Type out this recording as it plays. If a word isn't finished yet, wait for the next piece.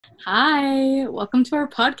Hi, welcome to our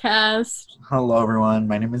podcast. Hello, everyone.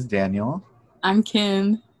 My name is Daniel. I'm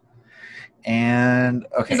Kim. And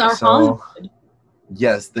This is okay, our Hollywood. so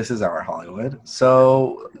yes, this is our Hollywood.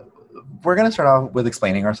 So we're going to start off with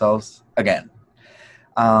explaining ourselves again.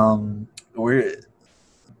 We're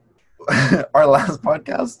our last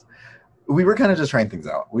podcast, we were kind of just trying things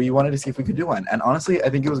out. We wanted to see if we could do one. And honestly, I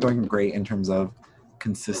think it was going great in terms of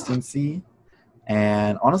consistency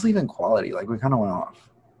and honestly, even quality. Like we kind of went off.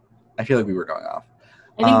 I feel like we were going off.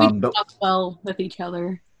 I think we But talk well with each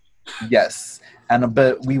other. yes, and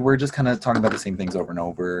but we were just kind of talking about the same things over and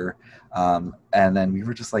over, and then we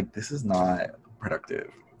were just like, this is not productive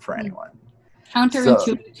for anyone. So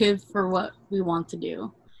Counterintuitive for what we want to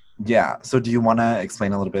do. yeah, so do you want to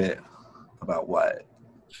explain a little bit about what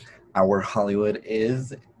our Hollywood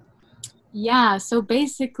is? Yeah, so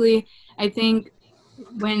basically, I think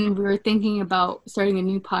when we were thinking about starting a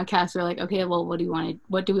new podcast, we're like, okay, well, what do we want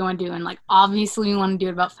to do? And like, obviously, we want to do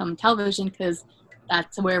it about film and television because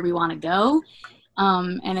that's where we want to go.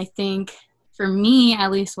 And I think for me, at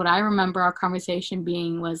least what I remember our conversation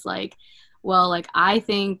being was like, well, like, I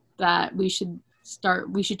think that we should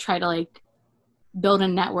try to like build a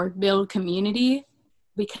network, build community,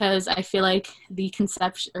 because I feel like the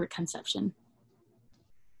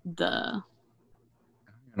the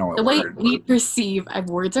You know what the way word? we perceive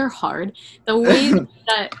words are hard, the way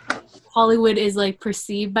that Hollywood is like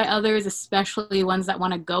perceived by others, especially ones that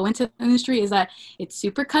want to go into the industry, is that it's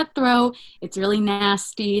super cutthroat, it's really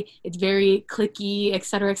nasty, it's very clicky, et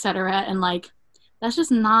cetera, and like that's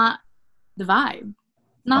just not the vibe.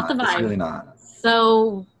 Not the It's vibe. really not.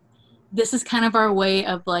 So this is kind of our way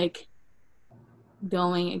of like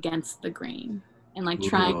going against the grain and like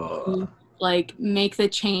trying Ugh. to like make the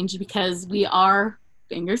change because we are,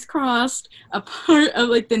 fingers crossed, a part of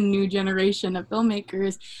like the new generation of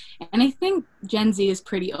filmmakers. And I think Gen Z is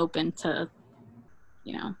pretty open to,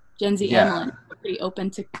 Gen Z and Yeah. millennials are pretty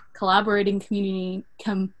open to collaborating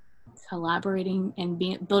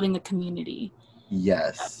and building a community. I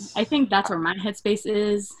Yes. think that's where my headspace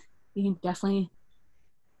is. You can definitely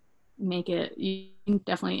you can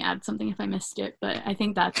definitely add something if I missed it, but I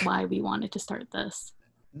think that's why we wanted to start this.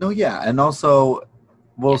 No, yeah, and also,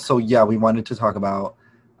 well, Yeah. so yeah, we wanted to talk about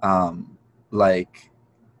like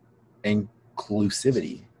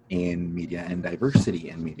inclusivity in media and diversity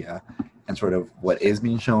in media and sort of what is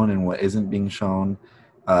being shown and what isn't being shown,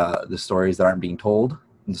 the stories that aren't being told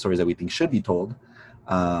and the stories that we think should be told,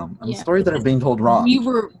 and the Yeah, stories that are because being told we wrong.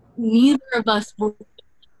 were neither of us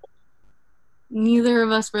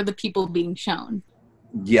were the people being shown.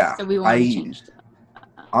 Yeah, So we want to I change that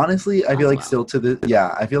honestly, I feel as like well. still to the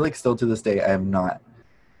yeah, I feel like still to this day I have not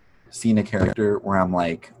seen a character where I'm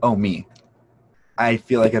like, oh, me. I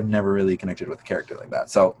feel like I've never really connected with a character like that.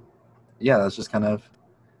 So yeah, that's just kind of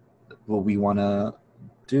what we want to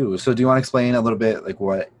do. So do you want to explain a little bit like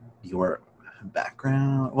what your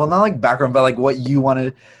background, well, not like background, but like what you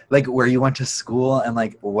wanted, like where you went to school and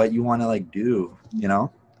like what you want to like do, you know,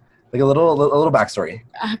 like a little backstory,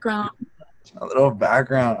 Background, a little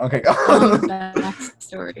background. Okay.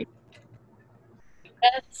 backstory.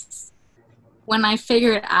 Yes. When I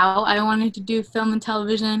figured out I wanted to do film and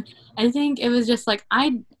television, I think it was just like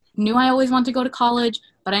I knew I always wanted to go to college,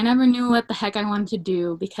 but I never knew what the heck I wanted to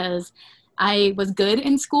do because I was good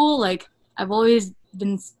in school. Like I've always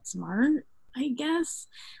been smart, I guess.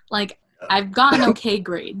 Like I've gotten okay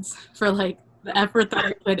grades for like the effort that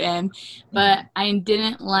I put in, but I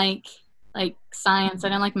didn't like science. I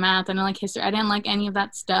didn't like math. I didn't like history. I didn't like any of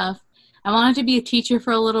that stuff. I wanted to be a teacher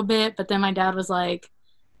for a little bit, but then my dad was like,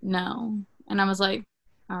 no. And I was like,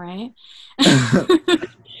 all right.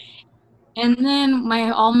 And then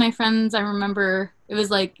all my friends, I remember it was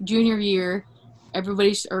like junior year,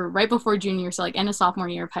 or right before junior, so like end of sophomore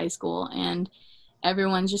year of high school, and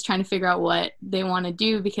everyone's just trying to figure out what they want to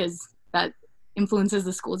do because that influences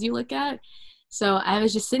the schools you look at. So I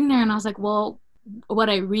was just sitting there and I was like, well, what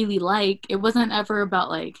I really like, it wasn't ever about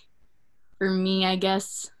like, for me, I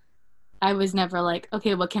guess, I was never like,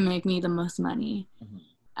 okay, what can make me the most money?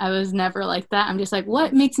 I was never like that. I'm just like,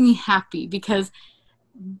 what makes me happy? Because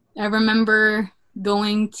I remember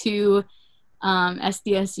going to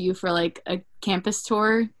SDSU for like a campus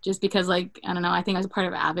tour just because like I don't know, I think I was a part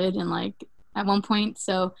of Avid and like at one point.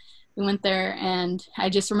 So we went there and I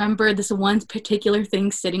just remember this one particular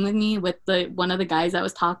thing sitting with me with the one of the guys that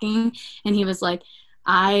was talking, and he was like,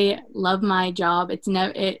 I love my job. It's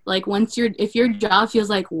never it like once if your job feels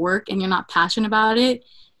like work and you're not passionate about it,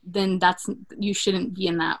 then you shouldn't be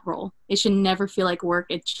in that role. It should never feel like work.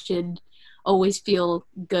 It should always feel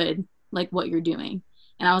good, like what you're doing.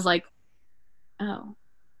 And I was like, oh,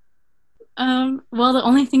 Well, the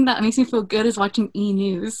only thing that makes me feel good is watching E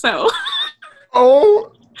News. So,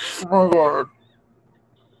 Oh my god.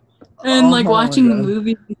 and Oh like my watching the god.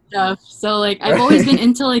 movies and stuff. So, like, I've always been Right?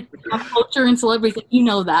 into like pop culture and celebrities. Like, you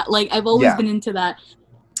know that. Like, I've always Yeah. been into that.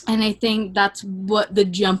 And I think that's what the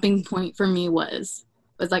jumping point for me was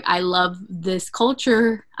like, I love this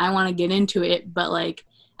culture. I want to get into it. But like,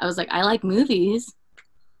 I was like, I like movies.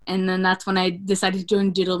 And then that's when I decided to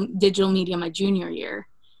join digital media my junior year.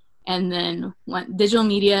 And then went digital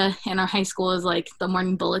media in our high school is like the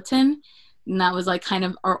morning bulletin. And that was like kind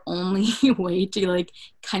of our only way to like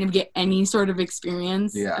kind of get any sort of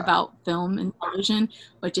experience Yeah. about film and television,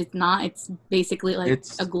 which it's not. It's basically like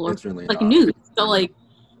a glory, It's really like a not. news. So like,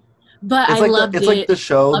 but I loved It's like it. the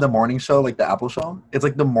show, Loved, the morning show, like the Apple show. It's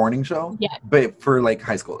like the morning show, yeah, but for like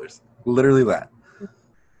high schoolers. Literally that.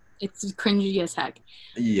 it's cringy as heck.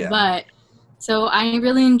 Yeah. But so I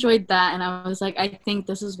really enjoyed that, and I was like, I think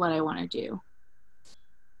this is what I want to do.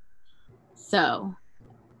 So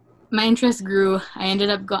my interest grew. I ended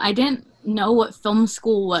up going. I didn't know what film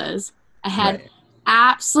school was. I had Right.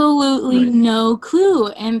 absolutely no clue,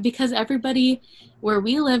 and because everybody where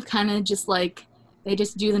we live kind of just like they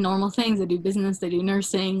just do the normal things. They do business. They do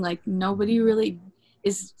nursing. Like nobody really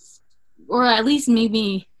is, or at least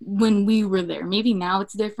maybe when we were there. Maybe now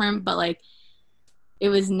it's different, but like it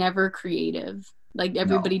was never creative. Like No.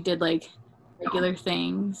 everybody did like regular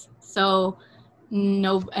things. So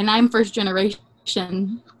no, and I'm first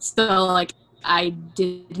generation, so like I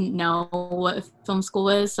didn't know what film school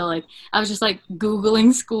was. So like I was just like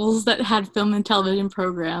Googling schools that had film and television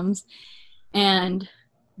programs. And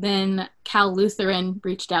then Cal Lutheran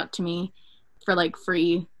reached out to me for like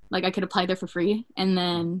free. Like I could apply there for free. And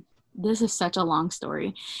then this is such a long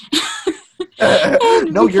story.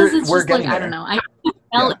 And No, because it's we're just like getting I don't there. know, I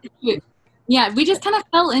fell Yeah. into it. Yeah, we just kind of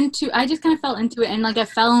fell into. I just kind of fell into it, and like I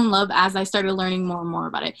fell in love as I started learning more and more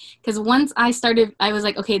about it. Because once I started, I was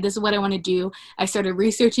like, okay, this is what I want to do. I started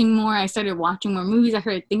researching more. I started watching more movies. I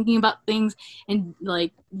started thinking about things and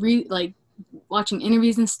like watching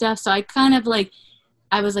interviews and stuff. So I kind of like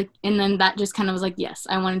I was like, and then that just kind of was like, yes,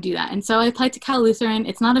 I want to do that. And so I applied to Cal Lutheran.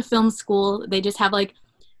 It's not a film school. They just have like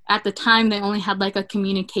at the time they only had like a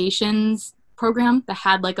communications program that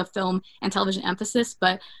had like a film and television emphasis,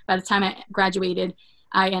 but by the time I graduated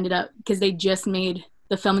I ended up because they just made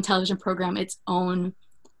the film and television program its own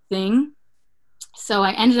thing, so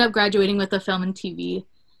I ended up graduating with a film and TV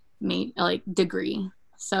like degree.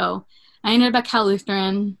 So I ended up at Cal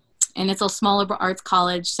Lutheran, and it's a small liberal arts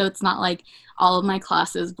college, so it's not like all of my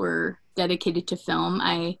classes were dedicated to film.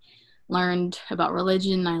 I learned about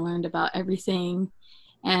religion, I learned about everything.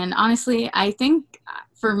 And honestly, I think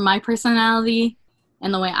for my personality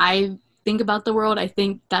and the way I think about the world, I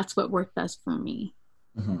think that's what worked best for me.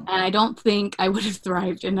 Hmm. And I don't think I would have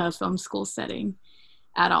thrived in a film school setting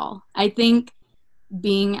at all. I think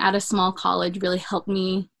being at a small college really helped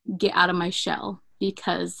me get out of my shell,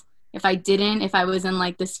 because if I was in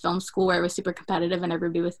like this film school where it was super competitive and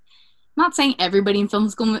everybody was, I'm not saying everybody in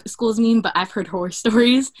school is mean, but I've heard horror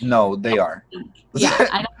stories. No, they are. Yeah,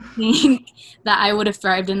 I don't think that I would have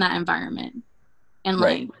thrived in that environment. And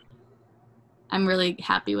Right. like, I'm really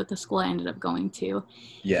happy with the school I ended up going to.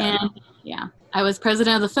 Yeah. And yeah, I was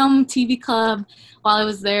president of the film TV club while I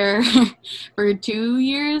was there for 2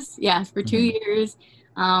 years. Yeah, for two Hmm. years.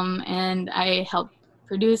 And I helped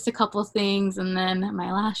produce a couple things. And then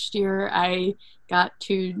my last year, I got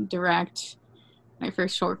to direct my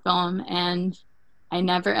first short film. And I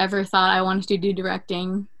never ever thought I wanted to do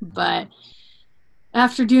directing. But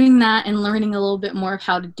after doing that and learning a little bit more of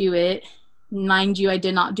how to do it, mind you, I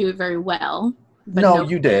did not do it very well. But No, no,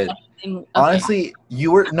 you did. okay. Honestly,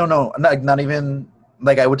 you were no, not even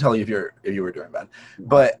like I would tell you if you were doing bad.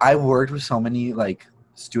 But I worked with so many like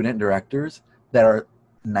student directors that are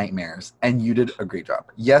nightmares, and you did a great job.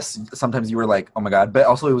 Yes, sometimes you were like, oh my god, but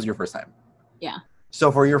also it was your first time. Yeah.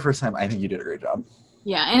 So for your first time, I think you did a great job.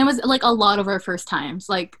 Yeah, and it was like a lot of our first times.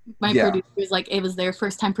 Like my Yeah. producers, like it was their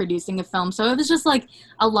first time producing a film, so it was just like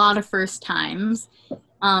a lot of first times.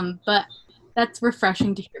 But that's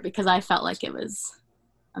refreshing to hear because I felt like it was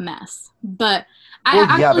a mess. But Well,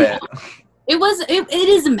 I yeah, actually but it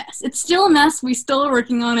is a mess. It's still a mess. We still are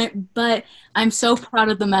working on it, but I'm so proud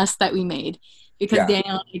of the mess that we made because yeah,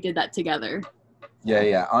 Daniel and I did that together.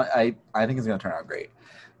 yeah. I think it's gonna turn out great.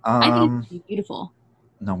 I think Um, it's beautiful.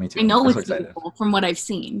 no, me I too. know I'm so it's excited. beautiful from what I've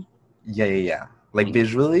seen. Yeah. Like Like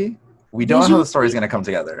visually, we don't know how the story's visually, gonna come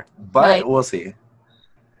together, right? but we'll see.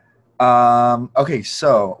 Okay,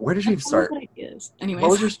 so where did I'm you full of start? ideas. What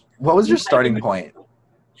Anyways, was your starting point?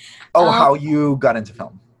 Oh, um, how you got into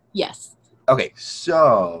film. yes. Okay,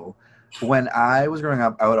 so when I was growing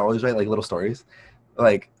up, I would always write like little stories,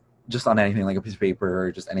 like just on anything, like a piece of paper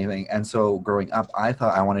or just anything. And so growing up, I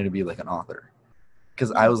thought I wanted to be like an author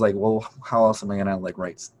because I Oh, was like, well, how else am I gonna like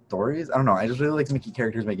write stories? I don't know. I just really like making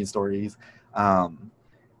characters, making stories. Um,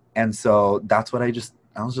 and so that's what I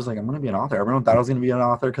was just like, I'm gonna be an author. Everyone thought I was gonna be an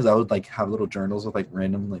author because I would like have little journals with like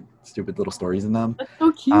random like stupid little stories in them. that's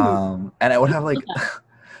so cute. And I would I have love like that.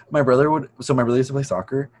 my brother used to play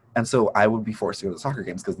soccer, and so I would be forced to go to soccer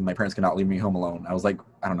games because my parents could not leave me home alone. I was like,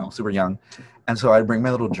 I don't know, super young, and so I'd bring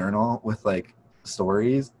my little journal with like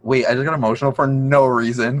stories. Wait, I just got emotional for no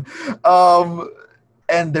reason. Um,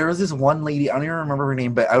 and there was this one lady, I don't even remember her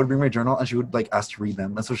name, but I would bring my journal and she would like ask to read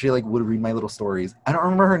them, and so she like would read my little stories. I don't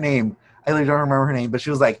remember her name. I literally don't remember her name, but she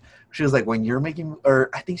was like, when you're making, or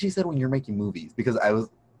I think she said when you're making movies, because I was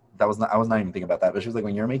not even thinking about that, but she was like,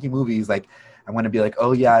 when you're making movies, like I'm gonna be like,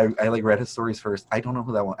 oh yeah, I like read his stories first. I don't know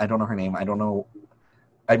who that one. I don't know her name. I don't know.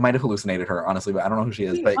 I might have hallucinated her honestly, but I don't know who she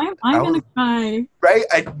is. Wait, But why am I I gonna was cry? right.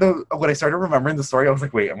 When I started remembering the story, I was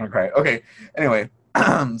like, wait, I'm gonna cry. Okay. Anyway,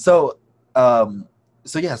 so um,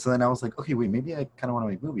 so yeah, so then I was like, okay, wait, maybe I kind of want to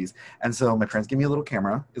make movies. And so my parents gave me a little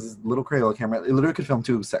camera. It's this little Crayola camera. It literally could film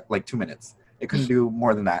like 2 minutes. It couldn't do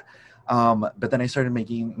more than that. But then I started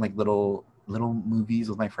making like little movies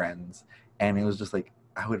with my friends, and it was just like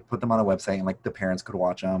I would put them on a website, and like the parents could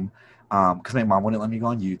watch them because my mom wouldn't let me go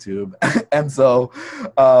on YouTube. And so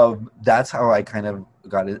that's how I kind of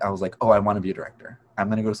got it. I was like, oh, I want to be a director. I'm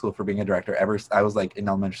going to go to school for being a director. I was like in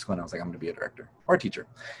elementary school, and I was like, I'm going to be a director or a teacher,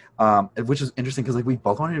 which is interesting because like we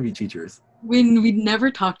both wanted to be teachers. We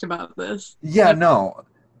never talked about this. Yeah, Never. no,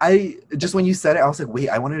 I just when you said it, I was like, wait,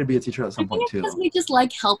 I wanted to be a teacher at I some think point it's because too. we just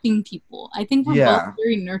like helping people. I think we're both Yeah,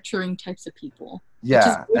 very nurturing types of people, which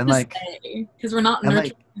is yeah, weird to say because we're not and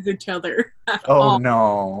nurturing like with each other at oh all.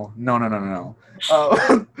 no, no, no, no, no,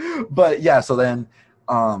 no. But yeah, so then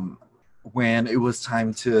um, when it was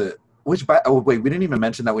time to, oh wait, we didn't even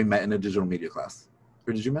mention that we met in a digital media class.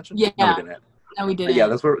 Or did you mention? No, we Yeah, didn't. no, we But yeah,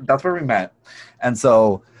 didn't. that's where we met. And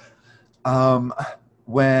so um,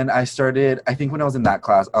 when I started, I think when I was in that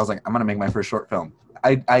class, I was like, I'm gonna make my first short film.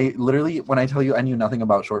 I literally, when I tell you I knew nothing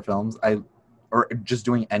about short films, or just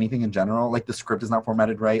doing anything in general, like the script is not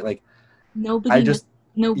formatted right. Like I Nobody knows. just,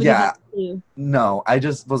 Nobody has yeah, a clue. no, I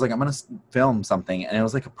just was like, I'm gonna film something, and it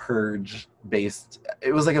was like a Purge based.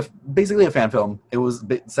 It was like basically a fan film. It was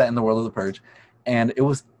set in the world of the Purge, and it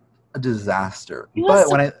was a disaster. It was But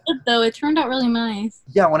so good though. It turned out really nice.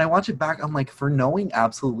 when I watch it back, I'm like, for knowing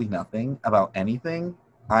absolutely nothing about anything,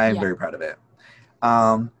 I'm Yeah, very proud of it.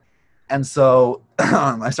 Um, and so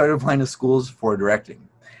I started applying to schools for directing,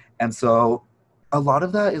 and so a lot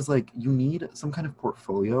of that is like you need some kind of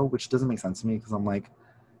portfolio, which doesn't make sense to me because I'm like,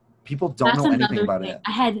 people don't that's know anything another about thing. it.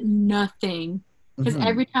 I had nothing because Hmm.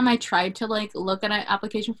 every time I tried to like look at an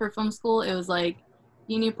application for film school, it was like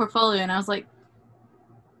you need a portfolio, and I was like,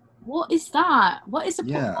 what is that? What is a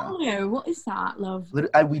Yeah. portfolio? What is that, love?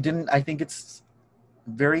 We didn't. I think it's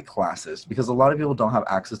very classist because a lot of people don't have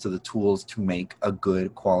access to the tools to make a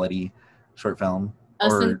good quality short film.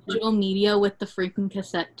 Us in Or digital media with the freaking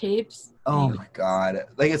cassette tapes. oh Anyway, my god,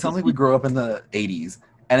 like it sounds like we grew up in the '80s,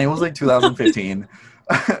 and it was like 2015,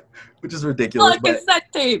 which is ridiculous. look, But cassette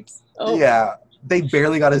tapes. Oh, yeah, they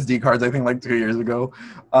barely got SD cards. I think like 2 years ago.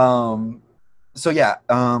 Um, so yeah,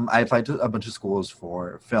 I applied to a bunch of schools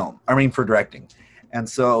for film. I mean, for directing, and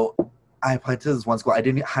so I applied to this one school.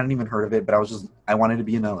 Hadn't even heard of it, but I wanted to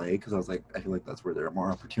be in LA because I was like, I feel like that's where there are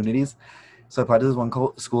more opportunities. So I applied to this one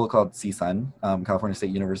school called CSUN, California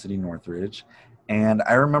State University Northridge, and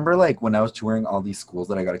I remember like when I was touring all these schools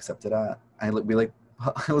that I got accepted at, we like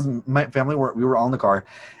it was my family we were all in the car,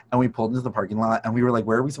 and we pulled into the parking lot, and we were like,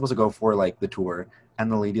 where are we supposed to go for like the tour?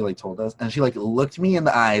 And the lady like told us, and she like looked me in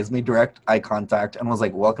the eyes, made direct eye contact, and was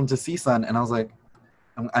like, "Welcome to CSUN." And I was like,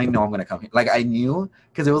 I know I'm gonna come here. Like I knew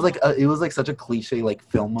because it was like such a cliche like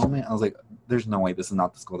film moment. I was like, "There's no way this is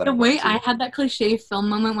not the school that the I'm going way I to." had that cliche film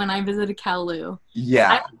moment when I visited Kalu. Because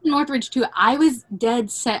I Yeah. went to Northridge too. I was dead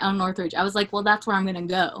set on Northridge. I was like, well, that's where I'm going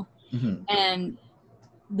to go. Hmm. And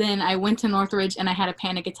then I went to Northridge and I had a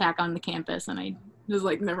panic attack on the campus. And I was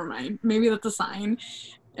like, never mind. Maybe that's a sign.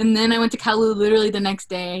 And then I went to Kalu literally the next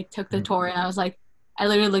day, took the Hmm. tour, and I was like, I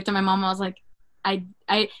literally looked at my mom. I was like,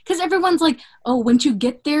 because everyone's like, oh, once you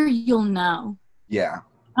get there, you'll know. Yeah.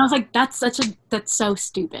 I was like, that's so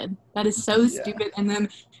stupid. That is so Yeah. stupid. And then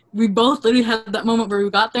we both literally had that moment where we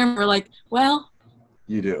got there and we're like, well,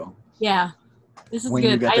 You do. yeah, this is When you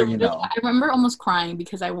good. get there, you know. I remember almost crying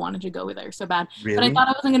because I wanted to go there so bad. But I Really? thought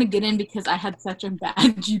I wasn't going to get in because I had such a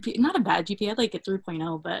bad GPA. Not a bad GPA, I had like a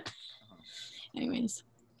 3.0, but anyways.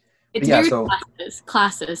 But It's yeah. very So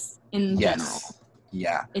classist in general. yes.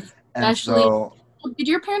 Yeah. And Especially, so, did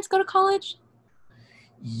your parents go to college?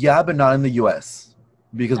 yeah, but not in the U.S.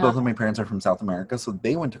 because Uh, both of my parents are from South America, so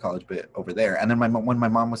they went to college, but over there. And then when my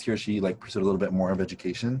mom was here, she like pursued a little bit more of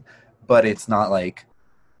education, but it's not like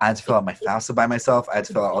I had to fill out my FAFSA by myself. I had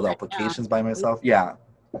to fill out all the yeah. applications by myself. Yeah,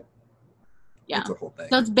 Yeah. it's a whole So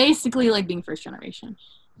thing. it's basically like being first generation.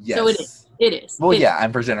 So it is. Yes. It is. Well, It is. yeah,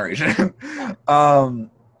 I'm first generation. Yeah. um,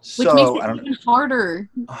 Which makes so it I don't even harder.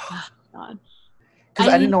 Oh, God. because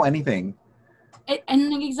I didn't I know anything. and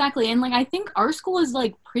like, exactly, and like I think our school is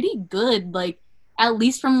like pretty good. Like at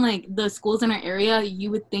least from like the schools in our area, you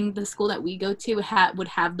would think the school that we go to would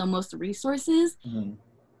have the most resources, Mhm.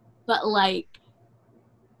 but like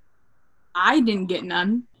I didn't get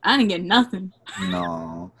none. I didn't get nothing.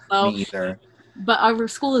 No, me So, either. but our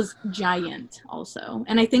school is giant also,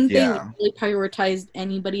 and I think they Yeah. really prioritized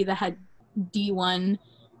anybody that had D1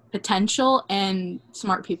 potential and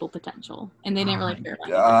smart people potential, and they didn't Oh really my care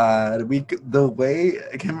about anybody. god, the way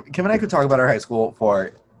Kim and I could talk about our high school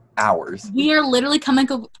for hours. We are literally coming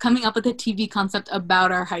up with a TV concept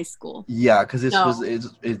about our high school. Yeah, because it's So,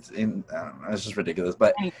 just it's in I don't know, it's just ridiculous.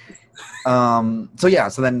 But anyways, so yeah,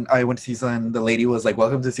 so then I went to CSUN. The lady was like,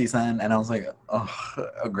 "Welcome to CSUN," and I was like, "Oh,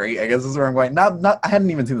 great! I guess this is where I'm going." Not I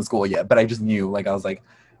hadn't even seen the school yet, but I just knew. Like I was like,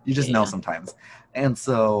 "You just know yeah. sometimes," and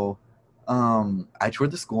so I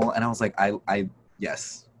toured the school, and I was like, I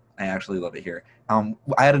yes, I actually love it here.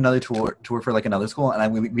 I had another tour for like another school,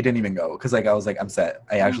 and we didn't even go because like I was like, I'm set.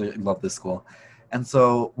 I actually love this school, and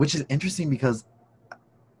so which is interesting because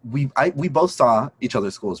we both saw each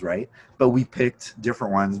other's schools, right? But we picked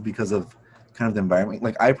different ones because of kind of the environment.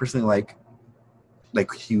 Like I personally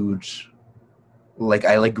like huge, like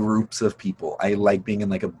I like groups of people. I like being in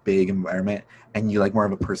like a big environment, and you like more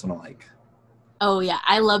of a personal like. Oh yeah,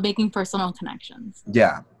 I love making personal connections.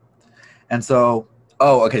 Yeah. And so,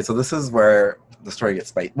 oh, okay. So this is where the story gets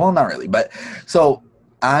spicy. Well, not really, but so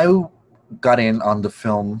I got in on the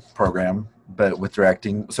film program, but with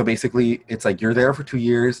directing. So basically, it's like you're there for 2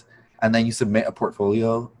 years, and then you submit a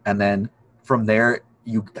portfolio, and then from there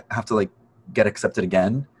you have to like get accepted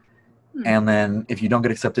again. Hmm. And then if you don't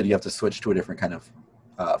get accepted, you have to switch to a different kind of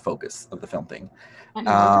focus of the film thing. At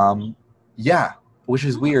military. Um, yeah, which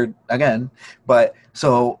is Oh. weird again. But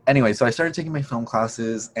so anyway, so I started taking my film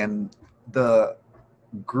classes, and the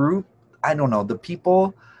group, I don't know, the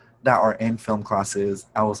people that are in film classes,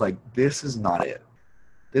 I was like, this is not it.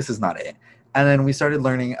 This is not it. And then we started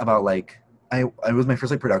learning about like, I was my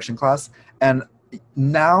first like production class, and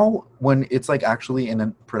now when it's like actually in a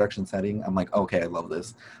production setting, I'm like, okay, I love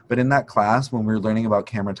this. But in that class, when we were learning about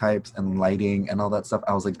camera types and lighting and all that stuff,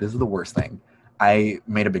 I was like, this is the worst thing. I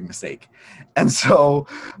made a big mistake. And so,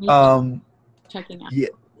 Me too. um, Checking out. yeah,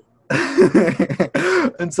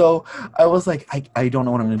 and so I was like, I don't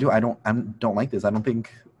know what I'm gonna do. I don't like this. I don't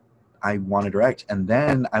think I want to direct. And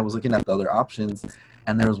then I was looking at the other options,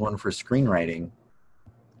 and there was one for screenwriting,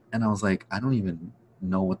 and I was like, I don't even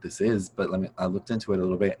know what this is, but I looked into it a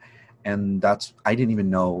little bit, and I didn't even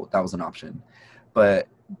know that was an option, but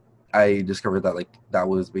I discovered that like that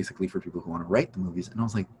was basically for people who want to write the movies, and I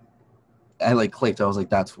was like, I like clicked. I was like,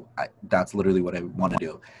 that's literally what I want to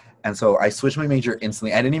do. And so I switched my major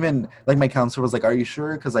instantly. I didn't even like my counselor was like, "Are you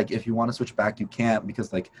sure?" Because like if you want to switch back, you can't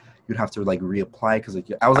because like you'd have to like reapply. Because like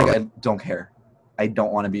I was like, I don't care. I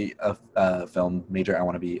don't want to be a film major. I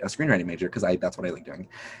want to be a screenwriting major because I that's what I like doing.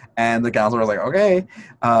 And the counselor was like, "Okay."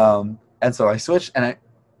 And so I switched, and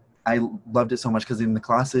I loved it so much because in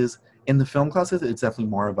the film classes, it's definitely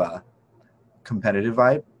more of a competitive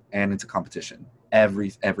vibe, and it's a competition.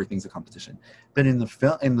 Everything's a competition. But in the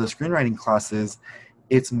screenwriting classes,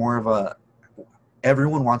 it's more of a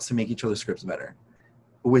everyone wants to make each other's scripts better,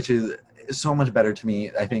 which is so much better to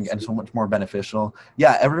me, I think, and so much more beneficial.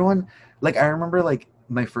 Yeah, everyone, like I remember like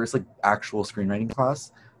my first like actual screenwriting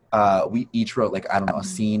class, we each wrote like I don't know a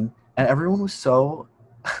scene, and everyone was so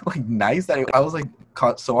like nice that I was like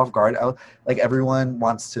caught so off guard. Like everyone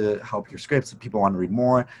wants to help your scripts, people want to read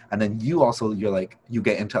more, and then you're like you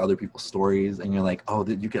get into other people's stories, and you're like, oh,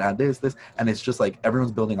 you could add this, and it's just like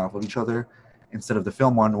everyone's building off of each other, instead of the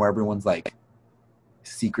film one where everyone's like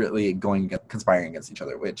secretly conspiring against each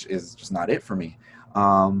other, which is just not it for me.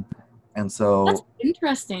 Um, and That's so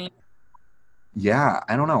interesting yeah,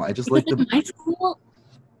 I don't know. I just because like the in my school,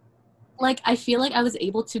 like I feel like I was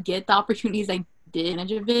able to get the opportunities I did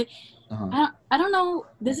advantage of it. uh I don't know.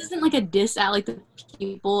 This isn't like a diss at like the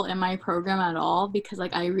people in my program at all because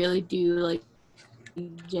like I really do like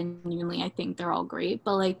genuinely I think they're all great,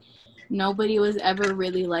 but like nobody was ever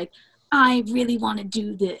really like I really want to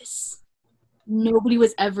do this. Nobody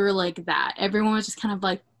was ever like that. Everyone was just kind of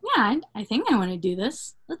like, yeah, I think I want to do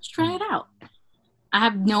this. Let's try it out. I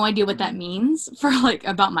have no idea what that means for like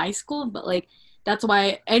about my school, but like that's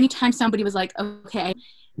why anytime somebody was like, okay,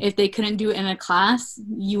 if they couldn't do it in a class,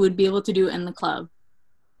 you would be able to do it in the club.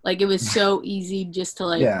 Like it was so easy just to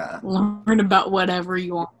like Yeah. learn about whatever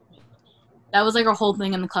you want. That was like our whole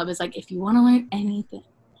thing in the club is like, if you want to learn anything,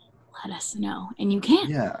 let us know. And you can.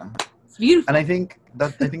 Yeah. It's And beautiful. I think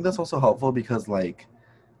that's also helpful because like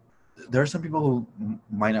there are some people who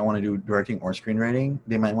might not want to do directing or screenwriting.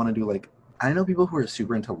 They might want to do like I know people who are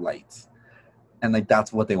super into lights and like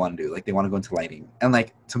that's what they want to do. Like they want to go into lighting. And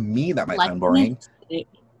like to me that might sound Lighting boring. is sick.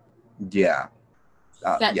 Yeah.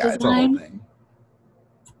 Set Yeah, it's a whole design. thing.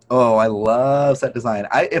 Oh, I love set design.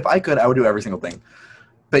 I if I could, I would do every single thing.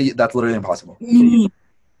 But that's literally impossible.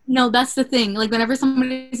 No, that's the thing. Like whenever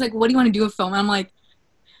somebody's like, "What do you want to do with film?" I'm like,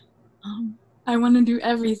 I want to do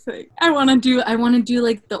everything. I want to do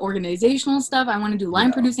like the organizational stuff. I want to do line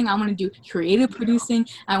Yeah. producing. I want to do creative producing.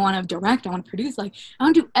 I want to direct. I want to produce. Like I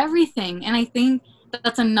want to do everything. And I think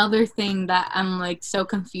that's another thing that I'm like so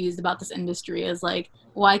confused about this industry is like,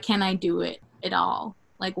 why can't I do it at all?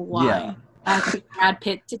 Like Yeah. why? I have to be Brad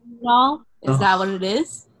Pitt to do it all? Is that what Ugh. it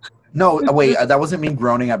is? No, wait, that wasn't me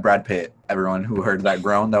groaning at Brad Pitt. Everyone who heard that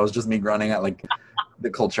groan, that was just me groaning at like the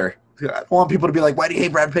culture. I don't want people to be like, "Why do you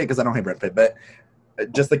hate Brad Pitt?" Because I don't hate Brad Pitt, but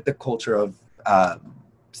just like the culture of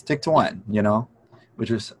stick to Yeah. one, which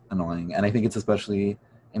is annoying. And I think it's especially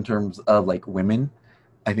in terms of like women.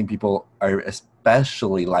 I think people are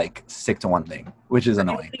especially like stick to one thing, which is For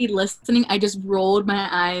annoying. anybody listening, I just rolled my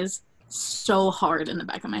eyes so hard in the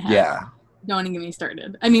back of my head. Yeah, Don't even get me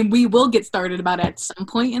started. I mean, we will get started about it at some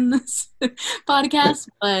point in this podcast,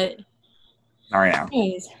 but not right now.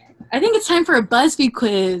 anyways, I think it's time for a BuzzFeed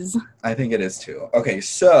quiz. I think it is too. Okay,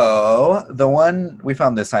 so the one we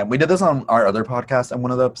found this time, we did this on our other podcast in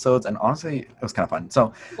one of the episodes, and honestly, it was kind of fun.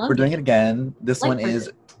 So we're Loved doing it. it again. This one is,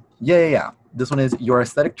 Lighthearted. yeah. This one is your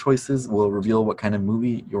aesthetic choices will reveal what kind of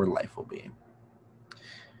movie your life will be.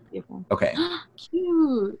 Beautiful. Okay.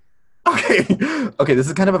 Cute. Okay. Okay, this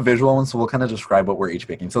is kind of a visual one, so we'll kind of describe what we're each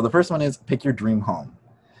picking. So the first one is pick your dream home.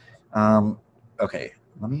 Okay,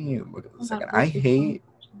 let me look at Oh this a God, second. I hate.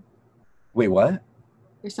 Wait, what?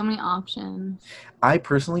 there's so many options. I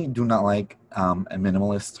personally do not like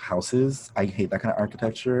minimalist houses. I hate that kind of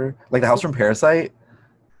architecture. Like the house from Parasite.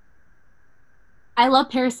 I love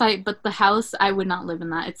Parasite, but the house, I would not live in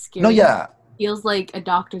that. It's No, scary. yeah. It feels like a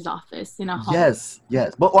doctor's office in a home. Yes.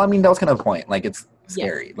 But well, I mean, that was kind of the point. Like it's Yes.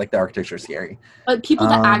 scary. Like the architecture is scary. But people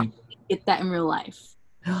that Um, actually get that in real life.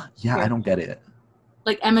 yeah, I don't get it.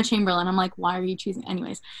 Like Emma Chamberlain, I'm like, why are you choosing?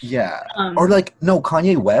 Anyways, Yeah. Or um, like no,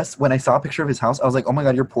 Kanye West, when I saw a picture of his house, I was like, "Oh my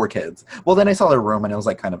god, you're poor kids." Well, then I saw their room and it was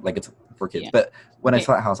like kind of like it's for kids. yeah. But when I Okay,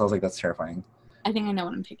 saw that house, I was like, "That's terrifying." I think I know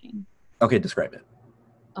what I'm picking. Okay, describe it.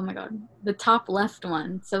 Oh my god, the top left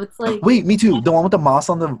one. So it's like, Wait, me too. The one with the moss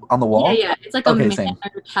on the yeah, wall? yeah, it's like a Okay, same.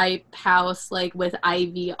 manor type house, like with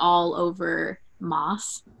ivy all over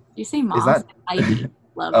moss. Do you say Is moss? that Ivy.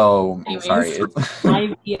 Love. Oh, sorry. Anyways, It's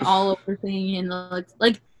ivy all over thing and looks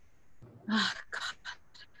like, ah,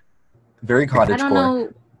 very I cottage don't core. know.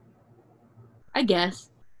 I guess.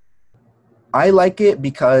 I like it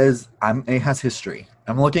because it has history.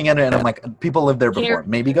 I'm looking at it and I'm like, people lived there before.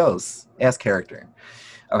 Maybe Character. ghosts. It has character.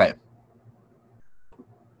 Okay.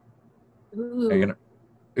 Are you Ooh. gonna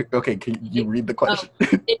Okay, can you read the Oh, question?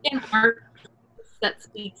 pick an art that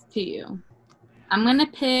speaks to you. I'm gonna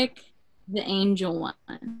pick the angel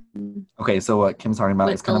one Okay, so what Kim's talking about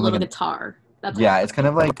is with the kind of like little an guitar. That's what yeah, I'm it's kind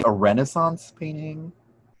of like a Renaissance painting.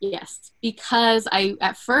 yes, because I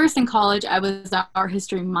at first in college I was an art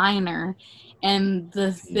history minor, and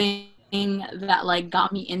the thing that like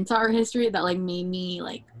got me into art history that like made me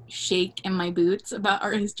like shake in my boots about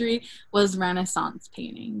art history was Renaissance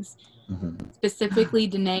paintings, Hmm. specifically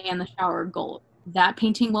Danae and the Shower of Gold. That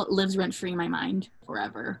painting will lives rent free in my mind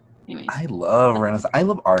forever. Anyways, I love Renaissance. I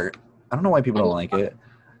love art. I don't know why people I don't love like art. it.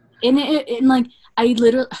 And like I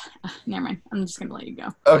literally, never mind. I'm just gonna let you go.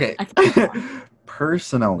 Okay. I can go on.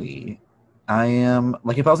 Personally, I am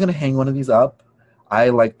like if I was gonna hang one of these up, I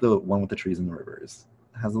like the one with the trees and the rivers.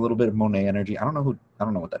 It has a little bit of Monet energy. I don't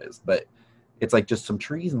know what that is, but it's like just some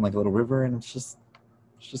trees and like a little river, and it's just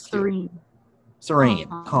cute. Serene. Serene,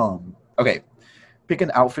 Calm. calm. Okay, pick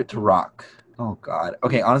an outfit to rock. Oh God.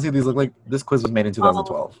 Okay, honestly, these look like this quiz was made in Oh,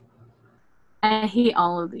 2012. I hate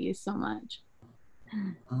all of these so much.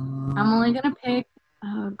 I'm only Um, gonna pick.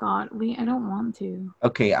 Oh God, I don't want to.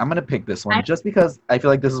 okay, I'm gonna pick this one I just because I feel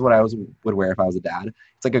like this is what would wear if I was a dad.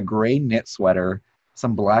 It's like a gray knit sweater,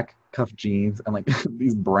 some black cuff jeans, and like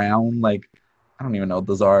these brown like I don't even know what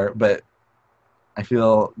those are, but I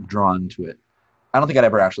feel drawn to it. I don't think I'd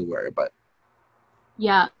ever actually wear it, but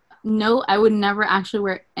yeah. No, I would never actually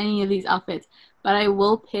wear any of these outfits, but I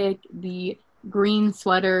will pick the green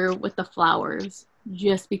sweater with the flowers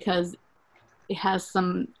just because it has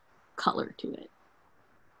some color to it.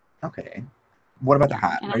 Okay. What about the Yeah,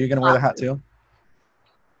 hat? and Are I you gonna wear the hat flowers. too?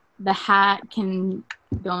 The hat can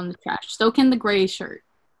go in the trash. So can the gray shirt.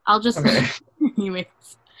 I'll just Okay. anyways.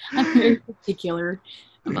 I'm very particular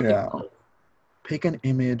about the Yeah. clothes. Pick an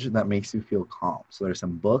image that makes you feel calm. So there's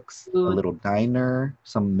some books, a Food. little diner,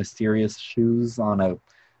 some mysterious shoes on a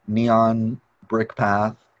neon brick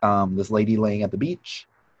path, this lady laying at the beach,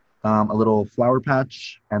 a little flower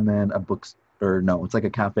patch, and then a book, or no, it's like a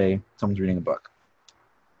cafe. Someone's reading a book.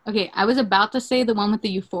 Okay, I was about to say the one with the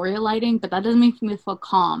euphoria lighting, but that doesn't make me feel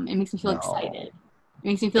calm. It makes me feel excited. No. It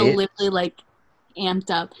makes me feel It literally like amped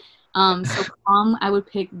up. So calm, I would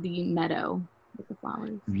pick the meadow with the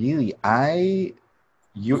flowers. really, Because I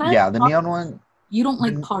like yeah, the neon parks. one. You don't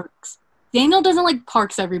like The, parks. Daniel doesn't like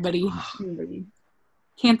parks, everybody.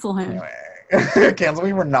 Cancel him. anyway, cancel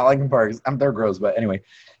me for not liking parks. They're gross, but anyway,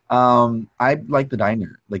 I like the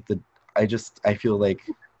diner. I feel like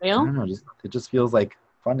I Dale? don't know, just it just feels like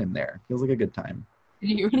fun in there. Feels like a good time. Did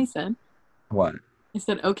you hear what he said? What? He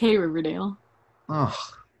said, okay, Riverdale. Oh,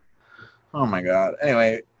 oh my god.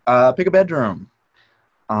 Anyway, pick a bedroom.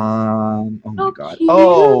 Oh my So god.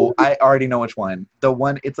 Oh, cute. I already know which one. The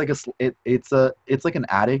one it's like it's like an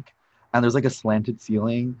attic, and there's like a slanted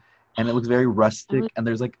ceiling, and it looks very I was, rustic, and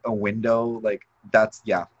there's like a window. Like that's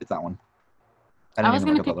yeah, it's that one. I I didn't was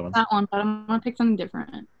even look gonna up the pick other ones. that one, but I'm gonna pick something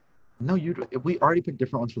different. No, we already picked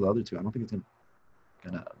different ones for the other two. I don't think it's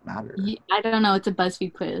gonna matter. I don't know. It's a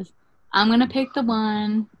BuzzFeed quiz. I'm gonna pick the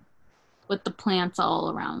one with the plants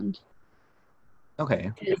all around.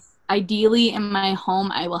 Okay. Because ideally, in my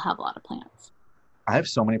home, I will have a lot of plants. I have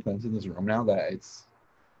so many plants in this room now that I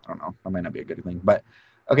don't know, that might not be a good thing. But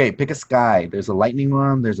okay, pick a sky. There's a lightning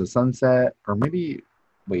one, there's a sunset, or maybe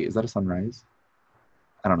wait, is that a sunrise?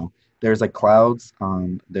 I don't know. There's like clouds,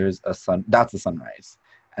 there's a sun that's the sunrise.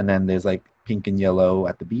 And then there's like pink and yellow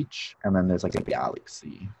at the beach, and then there's like a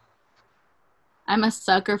galaxy. I'm a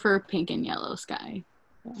sucker for a pink and yellow sky.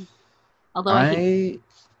 So, although I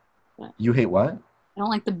but you hate what? I don't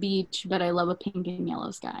like the beach, but I love a pink and yellow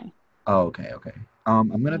sky. Oh, okay, okay. I'm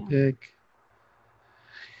gonna Yeah. pick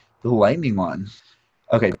the lightning one.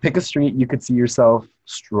 Okay, pick a street you could see yourself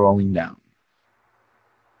strolling down.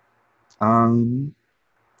 Um,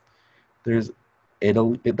 there's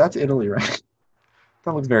Italy. That's Italy, right?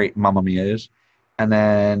 That looks very Mamma Mia-ish. And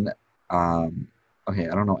then, um, okay,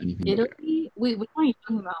 I don't know anything about it. Italy? Wait, which one are you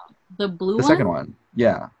talking about? The blue The second one? one,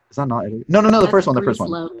 yeah, is that not Italy? No, no, no, the That's first one, the first Greece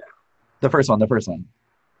one, love. the first one, the first one.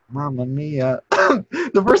 Mamma Mia, the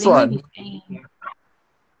I first think maybe one. Spain.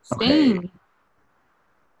 Okay, Spain.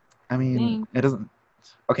 I mean, Spain. it doesn't.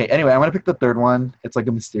 Okay, anyway, I'm gonna pick the third one. It's like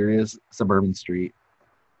a mysterious suburban street.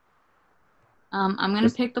 I'm gonna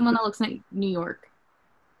Just pick the one that looks like New York.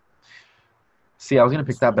 see, I was gonna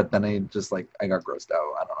pick that, but then I just like I got grossed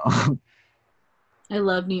out. I don't know. I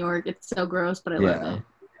love New York. It's so gross, but I love Yeah,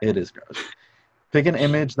 it. it is gross. Pick an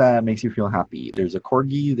image that makes you feel happy. There's a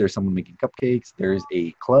corgi, there's someone making cupcakes, there's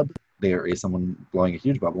a club, there is someone blowing a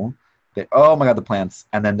huge bubble. Oh my god, the plants.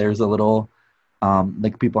 And then there's a little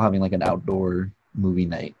like people having like an outdoor movie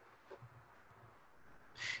night.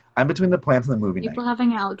 I'm between the plants and the movie night. People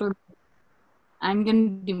having outdoor. I'm gonna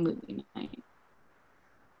do movie night.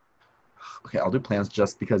 Okay, I'll do plants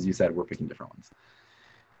just because you said we're picking different ones.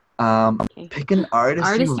 Okay. Pick an artist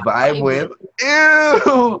you Artist you vibe vibe with. with.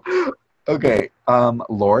 Ew. Okay.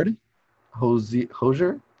 Lord, Hosier.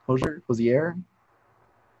 Hosier.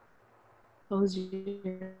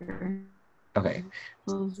 Okay.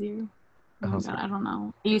 Hosier. Oh my god, Hosier. I don't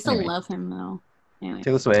know. I used to Anyway, love him though. Anyway.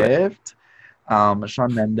 Taylor Swift,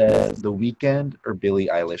 Shawn Mendes, The Weeknd, or Billie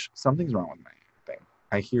Eilish. Something's wrong with my thing.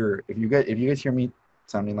 I hear if you guys hear me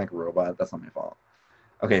sounding like a robot, that's not my fault.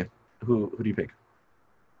 Okay, who do you pick?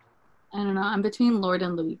 I don't know. I'm between Lord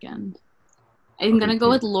and The Weeknd. I'm Okay, gonna go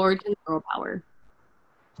with Lord and Girl Power.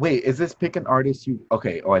 wait, is this pick an artist you?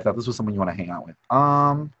 Okay, oh, I thought this was someone you want to hang out with.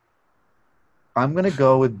 I'm gonna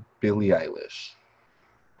go with Billie Eilish.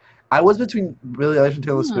 I was between Billie Eilish and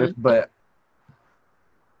Taylor Hmm. Swift, but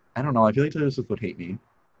I don't know. I feel like Taylor Swift would hate me.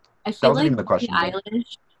 I That feel wasn't like even the Billie question, but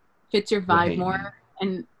Eilish fits your would vibe hate me. more,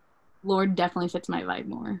 and Lord definitely fits my vibe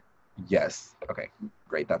more. Yes. Okay.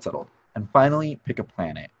 Great. That's settled. And finally, pick a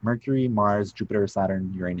planet: Mercury, Mars, Jupiter,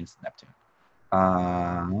 Saturn, Uranus, Neptune.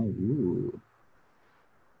 Ooh.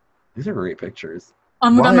 These are great pictures. Oh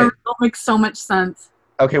my god, my What? result makes so much sense.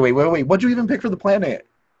 Okay. Wait. What'd you even pick for the planet?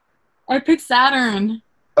 I picked Saturn.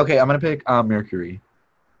 Okay, I'm gonna pick Mercury.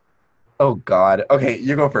 Oh God. Okay,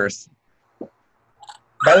 you go first.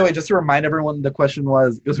 By the way, just to remind everyone, the question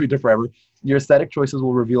was, it was we did forever. Your aesthetic choices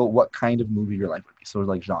will reveal what kind of movie your life would be. So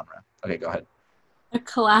like genre. Okay, go ahead. A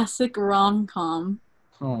classic rom-com.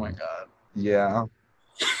 Oh my god. Yeah.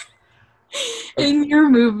 Okay.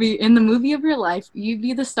 In the movie of your life, you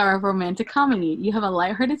be the star of romantic comedy. You have a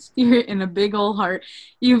lighthearted spirit and a big old heart.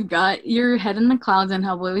 You've got your head in the clouds and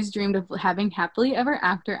have always dreamed of having happily ever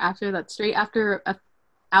after that straight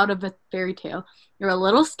out of a fairy tale. You're a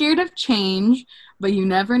little scared of change, but you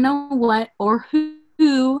never know what or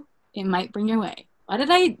who it might bring your way. Why did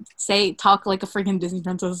I say talk like a freaking Disney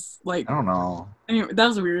princess? Like, I don't know. anyway, that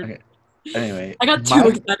was weird. Okay. Anyway, I got too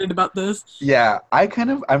excited about this. yeah,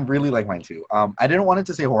 I'm really like mine too. I didn't want it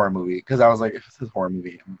to say horror movie because I was like, if it's a horror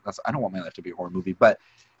movie, I don't want my life to be a horror movie. But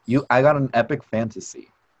I got an epic fantasy.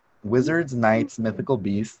 Wizards, knights, mythical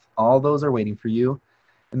beasts, all those are waiting for you.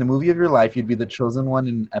 In the movie of your life, you'd be the chosen one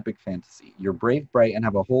in an epic fantasy. You're brave, bright, and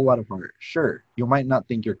have a whole lot of heart. Sure, you might not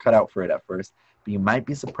think you're cut out for it at first, but you might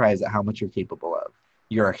be surprised at how much you're capable of.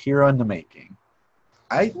 You're a hero in the making.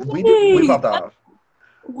 We Wait, popped off.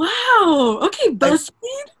 wow. Okay, I, BuzzFeed.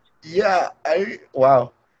 yeah,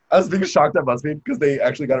 wow. I was being shocked at BuzzFeed because they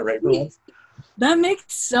actually got it right for once. That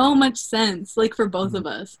makes so much sense, like for both of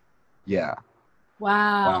us. Yeah.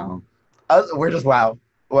 Wow. Wow. We're just wow.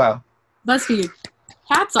 Wow. BuzzFeed,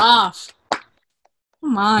 hats off.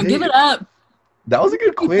 Come on, give Hey, it up. that was a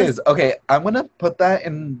good quiz. Okay, I'm gonna put that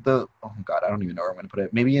in the. Oh God, I don't even know where I'm gonna put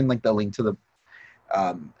it. Maybe in like the link to the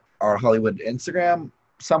our Hollywood Instagram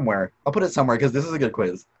somewhere. I'll put it somewhere because this is a good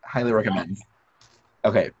quiz. Highly recommend.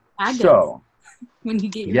 Okay, Tag us so when you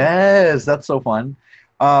get your yes, that's so fun.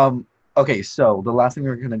 Okay, so the last thing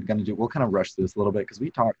we're gonna do, we'll kind of rush through this a little bit because we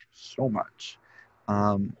talked so much.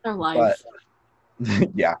 our But life.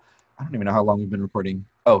 yeah, I don't even know how long we've been recording.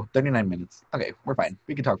 Oh, 39 minutes. Okay, we're fine.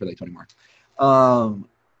 We can talk for like 20 more.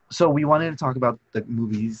 So we wanted to talk about the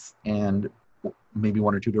movies and maybe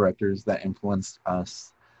one or two directors that influenced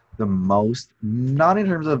us the most. Not in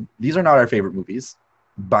terms of, these are not our favorite movies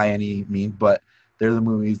by any means, but they're the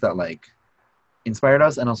movies that like inspired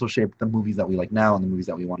us and also shaped the movies that we like now and the movies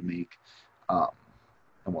that we want to make. Um,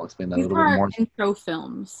 and we'll explain that a These little are bit our more. intro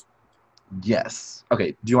films. Yes.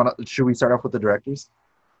 Okay. Should we start off with the directors?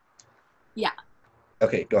 Yeah.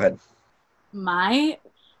 Okay, go ahead. My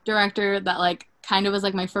director that like kind of was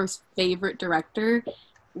like my first favorite director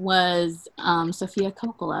was Sofia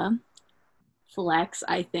Coppola. Flex,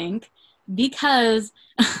 I think, because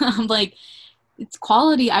like it's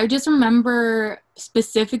quality. I just remember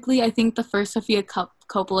specifically, I think the first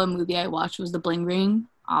Coppola movie I watched was The Bling Ring,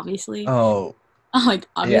 obviously. Oh, Like yeah.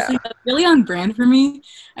 obviously that's really on brand for me.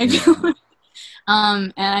 I feel Yeah. like,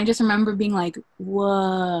 and I just remember being like,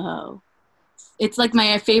 whoa. It's like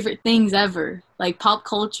my favorite things ever. Like pop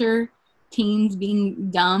culture, teens being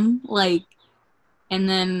dumb, like and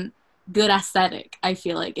then good aesthetic, I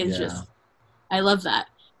feel like is Yeah. just I love that.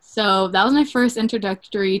 So that was my first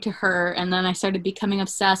introductory to her, and then I started becoming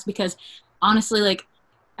obsessed because honestly, like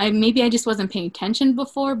I just wasn't paying attention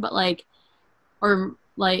before, but or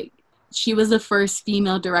like she was the first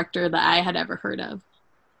female director that I had ever heard of,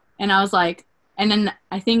 and I was like, and then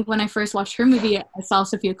I think when I first watched her movie, I saw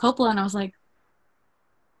Sofia Coppola, and I was like,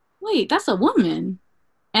 wait, that's a woman,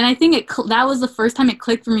 and I think that was the first time it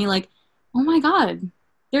clicked for me, like, oh my god,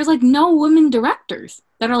 there's like no women directors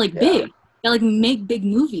that are like Yeah. big that like make big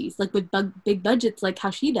movies like with big budgets like how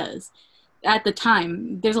she does at the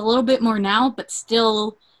time. There's a little bit more now, but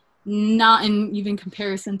still not in even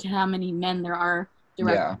comparison to how many men there are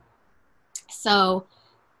directors. Yeah. So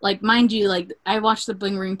like mind you, like I watched The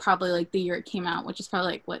Bling Ring probably like the year it came out, which is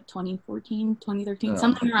probably like what 2014, 2013, Oh.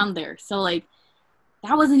 something around there. So like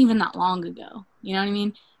that wasn't even that long ago. You know what I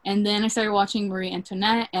mean? And then I started watching Marie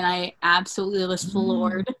Antoinette, and I absolutely was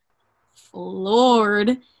Mm.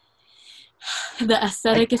 floored. The I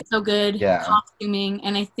aesthetic is so good, yeah. costuming,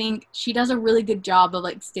 and I think she does a really good job of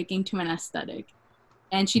like sticking to an aesthetic.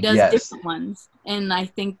 And she does Yes. different ones. And I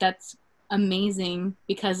think that's amazing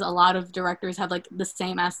because a lot of directors have like the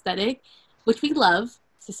same aesthetic, which we love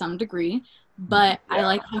to some degree. But I Yeah.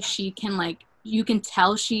 like how she can like you can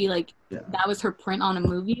tell she like Yeah. that was her print on a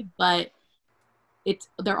movie, but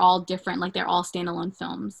they're all different, like they're all standalone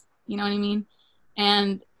films. You know what I mean?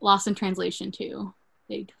 And Lost in Translation too.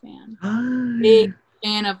 Big fan. Big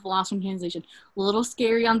fan of Lost in Translation. A little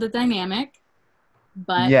scary on the dynamic,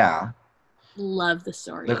 but Yeah. love the The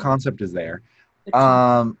story. concept is there. The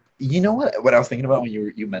con- You know what I was thinking about when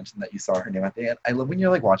you mentioned that you saw her name at the end? I love when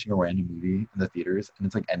you're like watching a random movie in the theaters and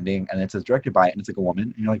it's like ending and it says directed by and it's like a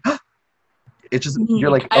woman and you're like it's just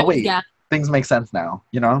you're like, oh wait, yeah, things make sense now,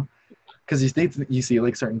 you know? because you see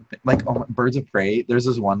like certain like Birds of Prey. There's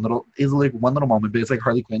this one little is like one little moment, but it's like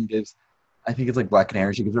Harley Quinn gives, I think it's like Black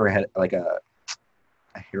Canary. She gives her a head like a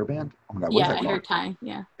hairband. Oh my god, what is Yeah, that a hair called? tie.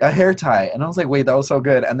 Yeah. A hair tie. And I was like, wait, that was so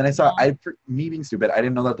good. And then I saw Yeah. I me being stupid, I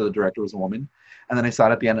didn't know that the director was a woman. And then I saw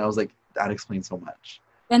it at the end, and I was like, that explains so much.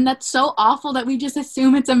 And that's so awful that we just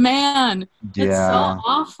assume it's a man. That's so Yeah,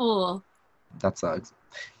 awful. that sucks.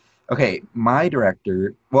 Okay, my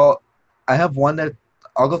director. Well, I have one that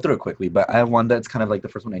I'll go through it quickly, but I have one that's kind of like the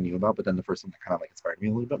first one I knew about, but then the first one that kind of like inspired me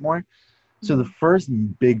a little bit more. So the Mhm. first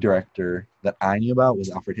big director that I knew about was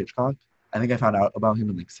Alfred Hitchcock. I think I found out about him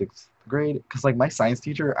in like sixth grade because like my science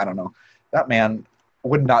teacher, I don't know, that man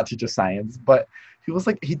would not teach us science, but he was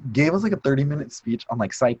like he gave us like a 30-minute speech on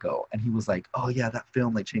like Psycho, and he was like, oh yeah, that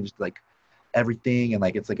film like changed like everything, and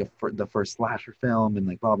like it's like the first slasher film, and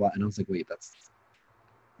like blah blah. And I was like, wait, that's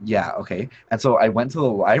yeah, okay. And so I went to the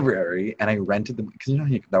library and I rented them because you know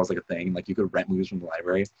that was like a thing, like you could rent movies from the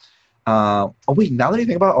library. Oh wait, now that I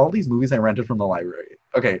think about all these movies I rented from the library.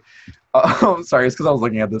 Okay, sorry, it's because I was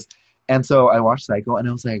looking at this, and so I watched Psycho, and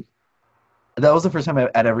I was like, that was the first time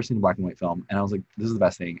I'd ever seen a black and white film, and I was like, this is the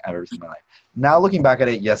best thing I've ever seen in my life. Now looking back at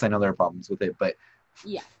it, yes, I know there are problems with it, but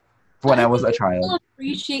Yeah. But when I I was think a you child, still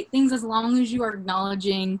appreciate things as long as you are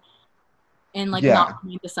acknowledging and like not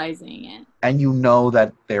yeah, romanticizing it. and you know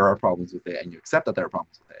that there are problems with it, and you accept that there are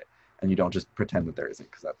problems with it, and you don't just pretend that there isn't,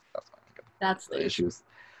 because that's one of That's the the issue. issues.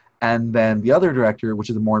 And then the other director, which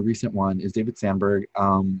is a more recent one, is David Sandberg.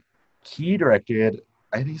 He directed,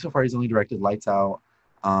 I think so far he's only directed Lights Out,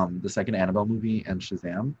 the second Annabelle movie, and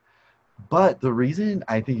Shazam. But the reason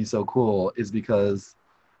I think he's so cool is because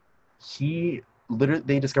he literally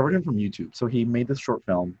they discovered him from YouTube. So he made this short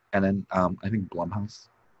film, and then I think Blumhouse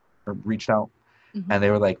reached out, Mm-hmm. and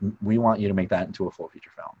they were like, "We want you to make that into a full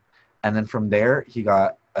feature film." And then from there, he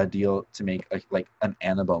got a deal to make like an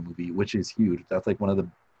Annabelle movie, which is huge. That's like one of the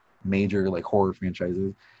major like horror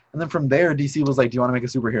franchises. And then from there, DC was like, "Do you want to make a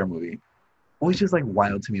superhero movie?" Which is like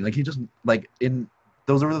wild to me. Like he just like in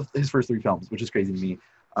those were his first three films, which is crazy to me.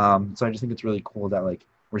 So I just think it's really cool that like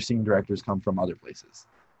we're seeing directors come from other places.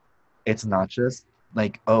 It's not just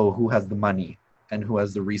like, oh, who has the money and who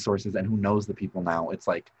has the resources and who knows the people now. It's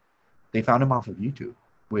like they found him off of YouTube,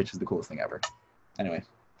 which is the coolest thing ever. Anyway,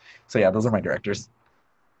 so yeah, those are my directors.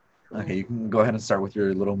 Cool. Okay, you can go ahead and start with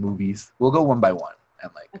your little movies. We'll go one by one,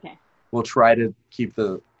 and like Okay. we'll try to keep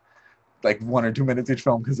the like 1 or 2 minutes each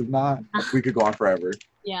film, because if not, we could go on forever.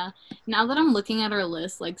 Yeah. Now that I'm looking at our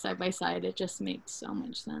list like side by side, it just makes so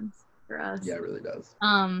much sense for Yeah, us. it really does.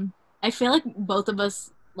 I feel like both of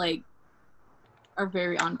us like are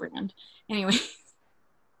very on brand. Anyway,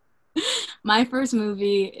 my first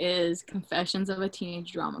movie is Confessions of a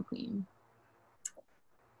Teenage Drama Queen.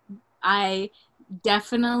 I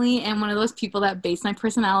definitely am one of those people that base my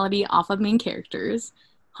personality off of main characters,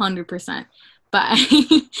 100%. But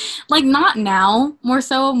I, like not now, more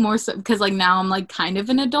so because like now I'm like kind of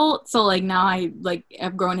an adult, so like now I like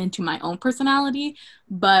have grown into my own personality.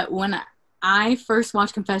 But when I first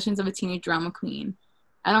watched Confessions of a Teenage Drama Queen,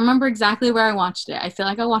 I don't remember exactly where I watched it. I feel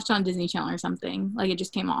like I watched it on Disney Channel or something. Like it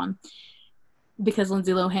just came on because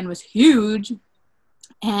Lindsay Lohan was huge,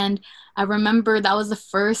 and I remember that was the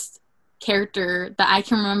first character that I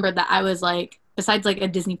can remember that I was like, besides like a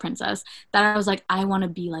Disney princess, that I was like, I want to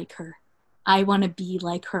be like her. I want to be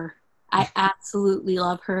like her. I absolutely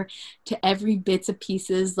love her to every bits of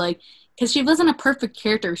pieces. Like, because she wasn't a perfect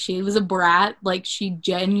character. She was a brat. Like, she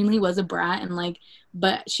genuinely was a brat. And like,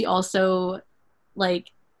 but she also,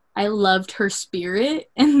 like, I loved her spirit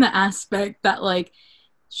in the aspect that, like,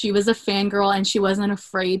 she was a fangirl and she wasn't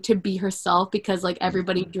afraid to be herself because like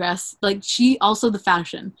everybody dressed like she also the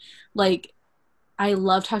fashion like I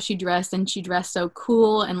loved how she dressed and she dressed so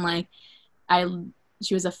cool and like I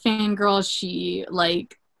she was a fangirl, she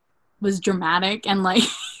like was dramatic and like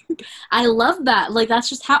I love that, like that's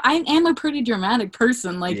just how I am, a pretty dramatic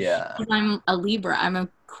person, like Yeah. I'm a Libra, I'm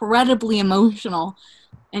incredibly emotional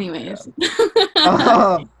Yeah. anyways.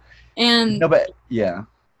 No, And but yeah,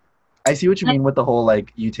 I see what you mean with the whole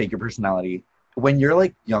like you take your personality. When you're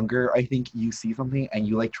like younger, I think you see something and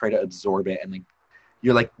you like try to absorb it, and like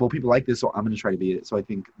you're like, well, people like this, so I'm gonna try to be it. So I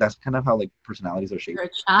think that's kind of how like personalities are you're shaped.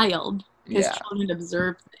 a child because Yeah. children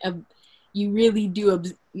observe you really do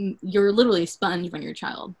you're literally a sponge when you're a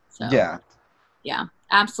child, so Yeah. yeah,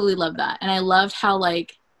 absolutely love that. And I loved how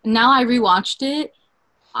like now I rewatched it,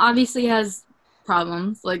 obviously it has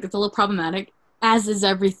problems, like it's a little problematic, as is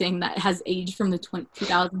everything that has aged from the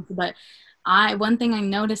 2000s, but I one thing I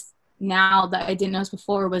noticed now that I didn't notice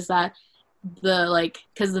before was that the like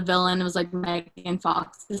because the villain was like Megan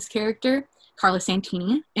Fox's character, Carla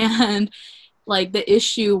Santini, and like the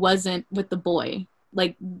issue wasn't with the boy,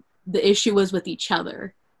 like the issue was with each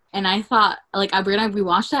other. And I thought, like, when I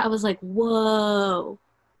rewatched that, I was like, whoa,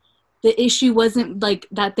 the issue wasn't like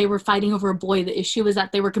that they were fighting over a boy. The issue was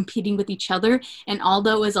that they were competing with each other. And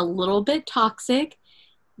although it was a little bit toxic,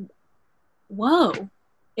 whoa,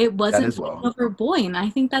 it That wasn't is fighting low. over a boy. And I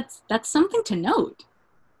think that's something to note.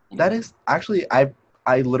 That Anyway, is actually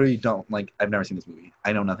I literally don't like. I've never seen this movie.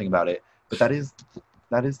 I know nothing about it, but that is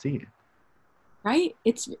tea. right?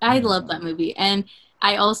 Oh I my love that god. movie. And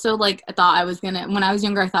I also like I thought I was gonna when I was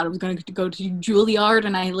younger I thought I was gonna go to Juilliard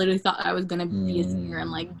and I literally thought I was gonna be a singer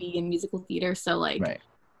and like Mm, be in musical theater. So like right.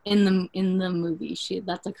 in the movie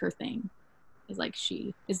that's like her thing. Is like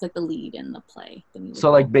she is like the lead in the play, the So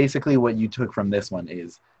musical. like basically what you took from this one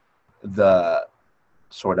is the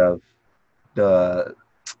sort of the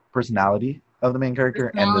personality of the main character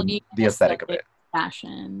and then Personality, the aesthetic of aesthetic, it.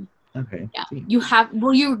 fashion. Okay. Yeah. See. You have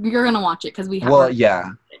well you're gonna watch it because Well,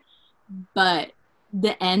 yeah. but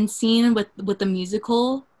the end scene with the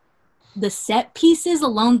musical, the set pieces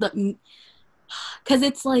alone, the because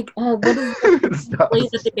it's like what is the Stop. play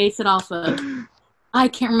that they base it off of? I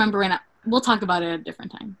can't remember right now. We'll talk about it at a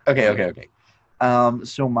different time. Okay, Anyway, okay, okay.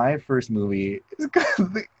 So my first movie is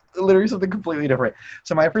literally something completely different.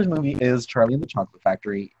 So my first movie is Charlie and the Chocolate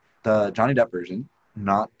Factory, the Johnny Depp version,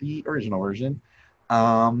 not the original version.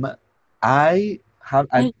 Um, I have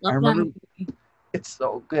I I love that remember movie. it's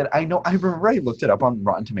so good. I know I remember I looked it up on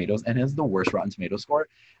Rotten Tomatoes and it has the worst Rotten Tomatoes score,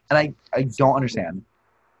 and I don't understand.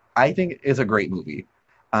 I think it's a great movie.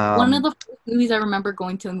 One of Um, the first movies I remember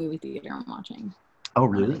going to a movie theater and watching. oh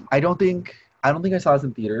One of really? them. I don't think I saw this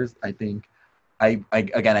in theaters. I think I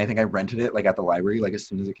think I rented it like at the library like as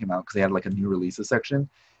soon as it came out because they had like a new releases section,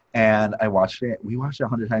 and I watched it. We watched it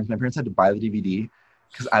 100 times. My parents had to buy the DVD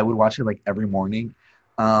because I would watch it like every morning.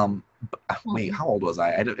 Wait, how old was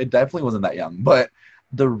I? It definitely wasn't that young. But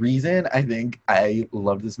the reason I think I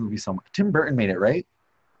love this movie so much, Tim Burton made it, right?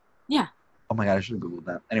 Yeah. Oh my god, I should have googled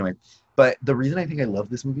that. Anyway, but the reason I think I love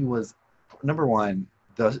this movie was number one,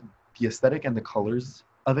 the aesthetic and the colors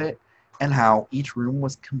of it, and how each room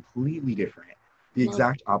was completely different, the Love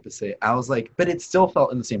exact opposite. I was like, but it still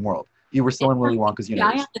felt in the same world. You were still it. in Willy Wonka's Yeah,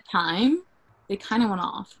 universe. at the time, they kind of went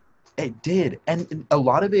off. It did, and a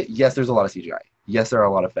lot of it, yes, there's a lot of CGI. Yes, there are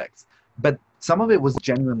a lot of effects, but some of it was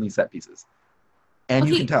genuinely set pieces, and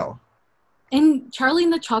you can Okay, tell. and Charlie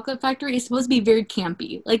and the Chocolate Factory is supposed to be very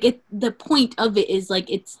campy. Like the point of it is like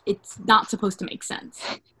it's not supposed to make sense.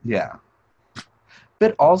 Yeah.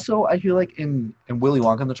 But also, I feel like in Willy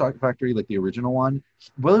Wonka and the Chocolate Factory, like the original one,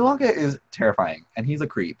 Willy Wonka is terrifying and he's a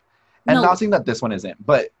creep. And No, not saying that this one isn't,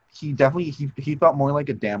 but he definitely he felt more like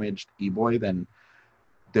a damaged e-boy than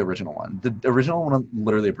the original one. The original one was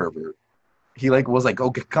literally a pervert. He like was like,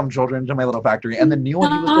 "Oh, come children to my little factory," and the new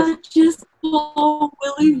one he was just not just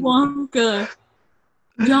Willy Wonka.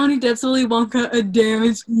 Johnny Depp's Willy Wonka, a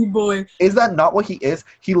damaged boy. is that not what he is?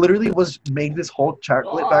 He literally was made this whole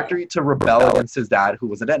chocolate factory to rebel against his dad, who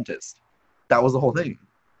was a dentist. That was the whole thing,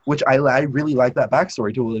 which I really like that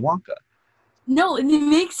backstory to Willy Wonka. No, and it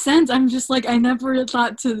makes sense. I'm just like I never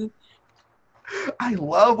thought to. I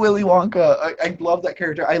love Willy Wonka. I love that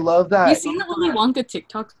character. I love Have you that. seen the Willy Wonka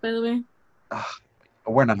TikToks, by the way? Ugh,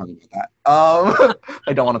 we're not talking about that.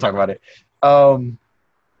 I don't want to talk about it. Um,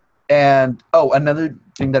 and oh, another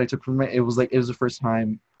thing that I took from it, it was like it was the first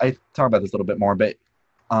time I talk about this a little bit more, but it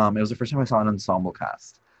was the first time I saw an ensemble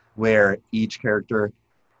cast where each character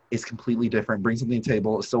is completely different, brings something to the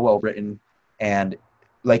table, is so well written, and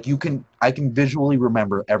like I can visually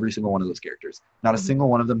remember every single one of those characters. Not a Mhm. single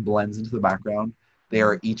one of them blends into the background. They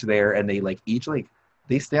are each there, and they like each like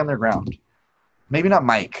they stand their ground. Maybe not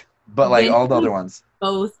Mike, but like Vince all the and other ones.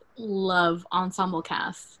 both love ensemble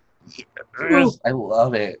casts. Yes, I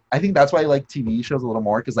love it. I think that's why I like TV shows a little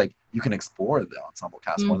more because like you can explore the ensemble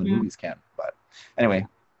cast more than Mm-hmm. movies can. But anyway,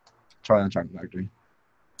 Charlie and the Chocolate Factory.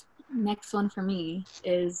 Next one for me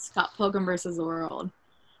is Scott Pilgrim versus the World.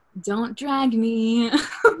 Don't drag me,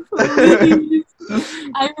 please.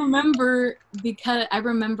 I remember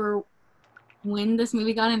when this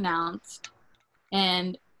movie got announced,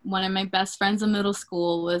 and one of my best friends in middle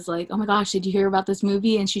school was like, "Oh my gosh, did you hear about this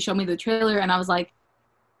movie?" And she showed me the trailer, and I was like,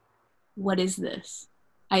 "What is this?"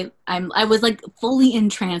 I was like fully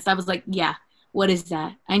entranced. I was like, "Yeah, what is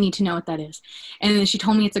that? I need to know what that is." And then she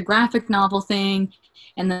told me it's a graphic novel thing,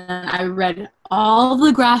 and then I read all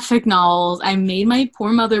the graphic novels. I made my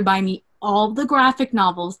poor mother buy me all the graphic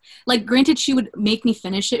novels. Like, granted, she would make me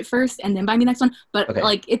finish it first and then buy me the next one, but Okay.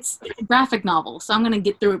 like it's a graphic novel, so I'm gonna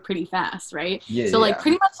get through it pretty fast, right? Yeah, So like yeah.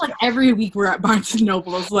 pretty much like every week we're at Barnes and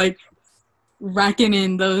Nobles, like racking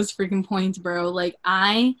in those freaking points, bro. Like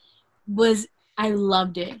I was I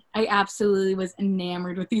loved it. I absolutely was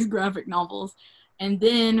enamored with these graphic novels. And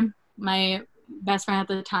then my best friend at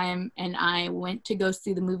the time and I went to go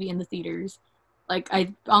see the movie in the theaters, like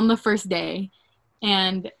I on the first day,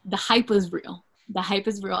 and the hype was real. The hype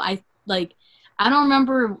is real. I don't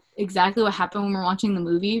remember exactly what happened when we were watching the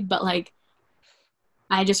movie, but like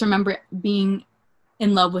I just remember being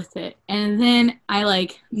in love with it. And then I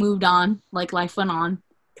like moved on, like life went on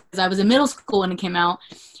because I was in middle school when it came out.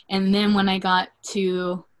 And then when I got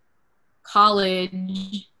to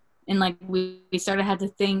college and like we started to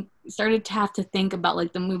have to think about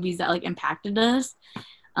like the movies that like impacted us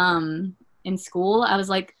in school. I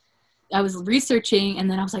was researching and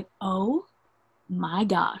then I was like, "Oh my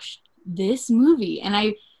gosh, this movie." And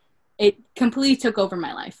I it completely took over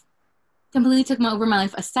my life. Completely took over my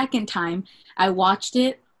life a second time. I watched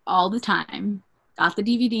it all the time. Got the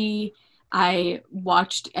DVD. I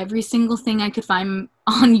watched every single thing I could find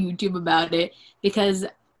on YouTube about it because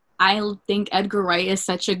I think Edgar Wright is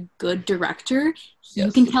such a good director.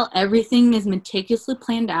 You can Yes. tell everything is meticulously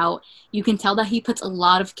planned out. You can tell that he puts a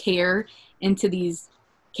lot of care into these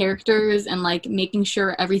characters and like making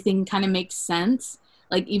sure everything kind of makes sense.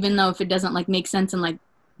 Like even though if it doesn't like make sense in like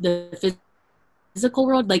the physical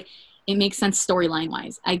world, like it makes sense storyline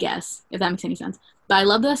wise, I guess, if that makes any sense. But I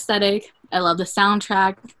love the aesthetic, I love the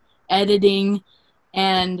soundtrack, editing,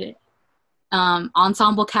 and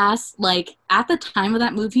ensemble cast. Like at the time of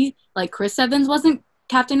that movie, like Chris Evans wasn't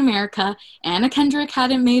Captain America, Anna Kendrick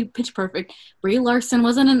hadn't made Pitch Perfect, Brie Larson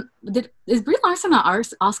wasn't is Brie Larson an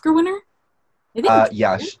Oscar winner? I think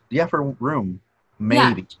Yeah, yeah, for Room, yeah,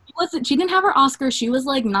 maybe. she didn't have her Oscar. She was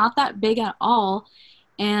like not that big at all.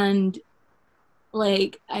 And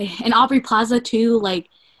and Aubrey Plaza too. Like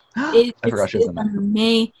I it's forgot she was it's in that. an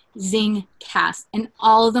amazing cast, and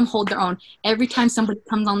all of them hold their own. Every time somebody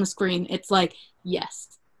comes on the screen, it's like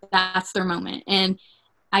yes, that's their moment, and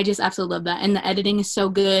I just absolutely love that. And the editing is so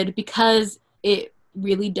good because it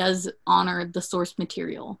really does honor the source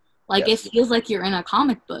material. Like it Yes. feels like you're in a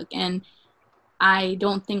comic book, and I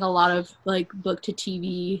don't think a lot of like book to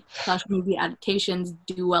TV/movie adaptations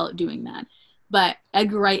do well at doing that. But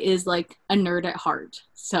Edgar Wright is like a nerd at heart,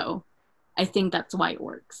 so I think that's why it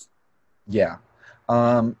works. Yeah.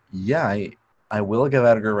 Yeah, I will give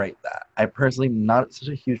Edgar Wright that. I personally not such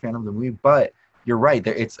a huge fan of the movie, but you're right.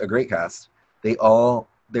 It's a great cast.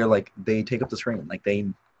 They're like they take up the screen. Like they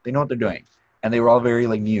know what they're doing, and they were all very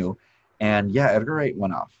like new. And yeah, Edgar Wright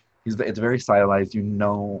went off. It's very stylized. You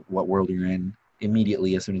know what world you're in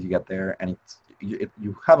immediately as soon as you get there, and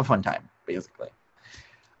you have a fun time basically.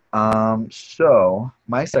 So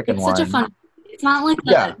my second It's such a one, fun. It's not like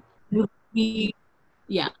yeah, a movie.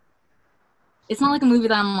 Yeah, it's not like a movie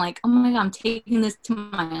that I'm like, oh my god, I'm taking this to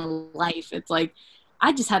my life. It's like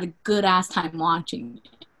I just had a good ass time watching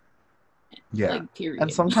it. yeah. Like And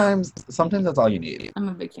period. sometimes that's all you need. I'm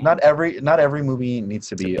a big Not fan. every movie needs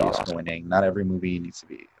to be Oscar winning. Not every movie needs to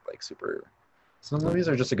be like super. Some movies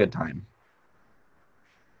are just a good time.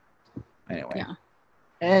 Anyway. Yeah.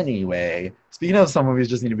 Anyway, speaking of some movies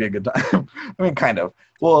just need to be a good time. I mean, kind of.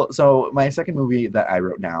 Well, so my second movie that I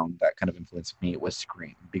wrote down that kind of influenced me was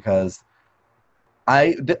Scream because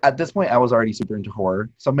at this point I was already super into horror.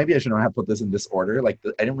 So maybe I shouldn't have put this in this order. Like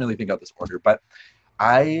I didn't really think of this order, but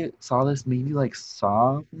I saw this maybe like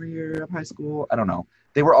sophomore year of high school. I don't know.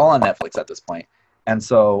 They were all on Netflix at this point. And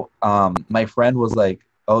so my friend was like,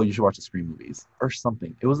 "Oh, you should watch the Scream movies or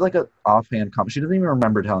something." It was like a offhand comment. She doesn't even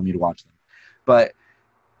remember telling me to watch them. But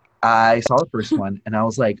I saw the first one and I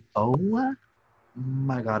was like, "Oh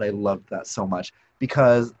my God, I loved that so much."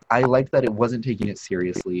 Because I liked that it wasn't taking it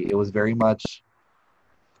seriously. It was very much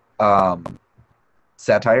um,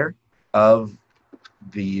 satire of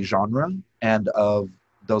the genre and of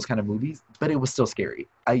those kind of movies, but it was still scary.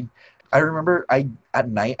 I remember I at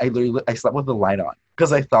night I slept with the light on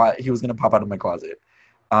because I thought he was gonna pop out of my closet.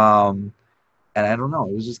 Um, and I don't know,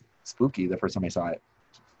 it was just spooky the first time I saw it.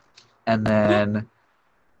 And then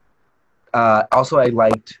also I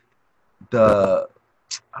liked the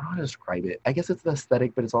I don't know how to describe it. I guess it's the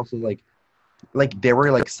aesthetic, but it's also like there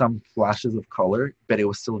were like some flashes of color, but it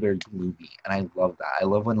was still very gloomy, and I love that. I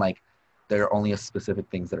love when like there are only a specific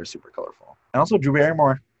things that are super colorful. And also Drew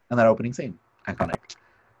Barrymore in that opening scene, iconic.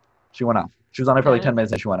 She went off. She was on it for like Yeah. 10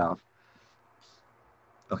 minutes and she went off.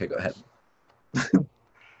 Okay, go ahead.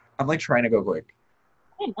 I'm like trying to go quick.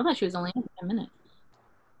 I didn't know that she was only in 10 minutes.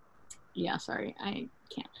 Yeah, sorry, I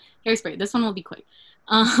can't. Hairspray. This one will be quick.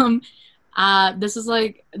 Um, this was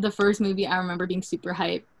like the first movie I remember being super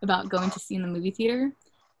hyped about going to see in the movie theater,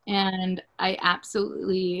 and I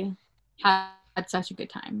absolutely had such a good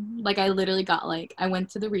time. Like I literally got like I went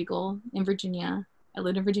to the Regal in Virginia. I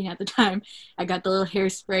lived in Virginia at the time. I got the little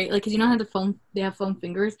hairspray, like, cause you know how they have foam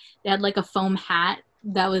fingers. They had like a foam hat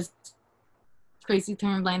that was Crazy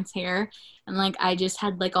Turnblind's hair, and like I just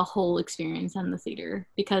had like a whole experience in the theater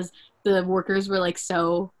because the workers were like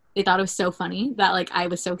so they thought it was so funny that like I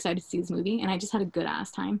was so excited to see this movie, and I just had a good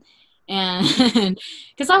ass time. And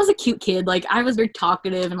because I was a cute kid, like I was very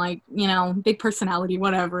talkative and like big personality,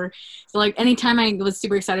 whatever. So like anytime I was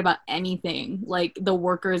super excited about anything, like the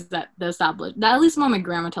workers that the established, that at least what my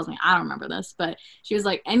grandma tells me. I don't remember this, but she was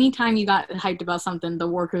like, anytime you got hyped about something, the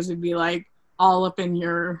workers would be like all up in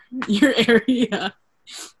your area,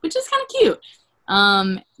 which is kind of cute.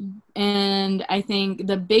 And I think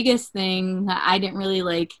the biggest thing that I didn't really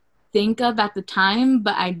like think of at the time,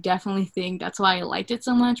 but I definitely think that's why I liked it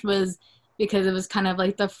so much, was because it was kind of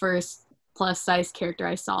like the first plus size character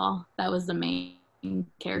I saw that was the main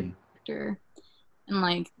character. And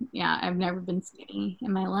like, yeah, I've never been skinny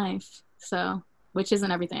in my life. So, which isn't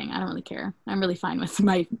everything. I don't really care. I'm really fine with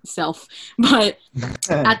myself. But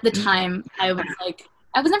at the time, I was like,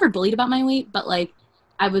 I was never bullied about my weight, but like,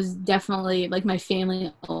 I was definitely like, my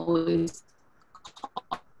family always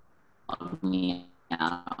called me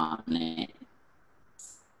out on it.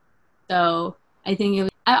 So I think it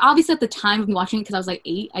was obviously at the time of watching it, because I was like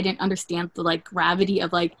 8, I didn't understand the like gravity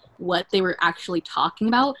of like what they were actually talking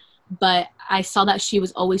about. But I saw that she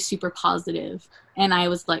was always super positive, and I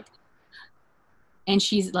was like, and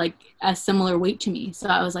she's like a similar weight to me, so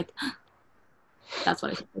I was like, that's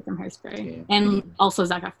what I took from Hairspray, okay. And also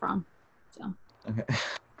Zac Efron. So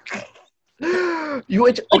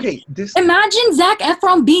okay. This imagine Zac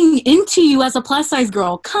Efron being into you as a plus size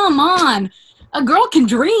girl. Come on, a girl can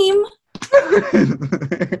dream.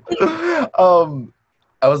 I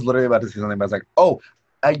was literally about to say something, but I was like, oh,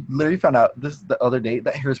 I literally found out this the other day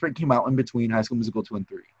that Hairspray came out in between High School Musical 2 and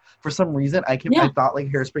 3. For some reason, I thought like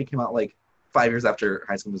Hairspray came out like 5 years after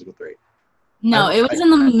High School Musical 3. No, it was in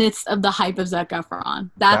the midst of the hype of Zac Efron.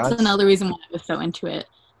 That's another reason why I was so into it.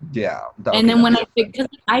 Yeah. And then when because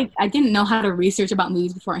I didn't know how to research about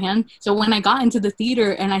movies beforehand. So when I got into the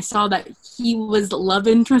theater and I saw that he was the love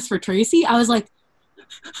interest for Tracy, I was like,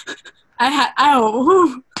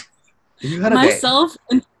 you had myself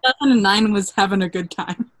in 2009 was having a good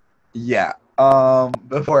time. Yeah.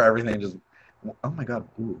 Before everything just, oh my God.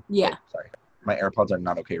 Ooh. Yeah. Oh, sorry. My AirPods are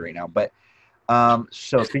not okay right now. But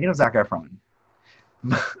so speaking of Zac Efron,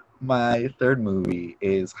 my third movie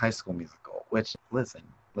is High School Musical, which listen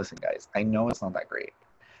guys, I know it's not that great.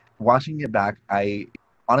 Watching it back, I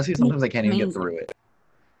honestly sometimes I can't even get through it.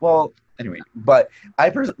 Well, anyway, but my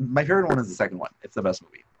favorite one is the second one. It's the best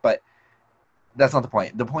movie. But that's not the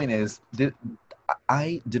point. The point is,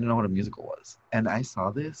 I didn't know what a musical was, and I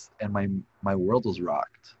saw this, and my world was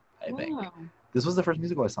rocked. I think this was the first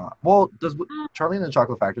musical I saw. Well, does Charlie and the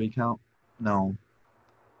Chocolate Factory count? No.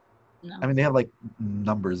 I mean, they have like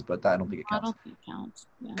numbers, but that I don't think it counts. I don't think it counts.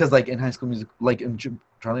 Because like in High School Musical, like in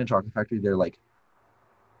Charlie and the Chocolate Factory, they're like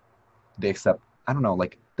they accept. I don't know,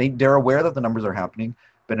 like they're aware that the numbers are happening,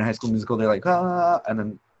 but in High School Musical, they're like and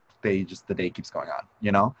then the day keeps going on,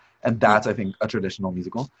 and that's I think a traditional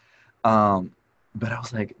musical. But I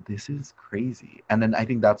was like, this is crazy, and then I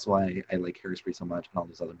think that's why I like Hairspray so much and all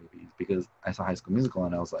those other movies, because I saw High School Musical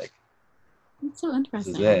and I was like, that's so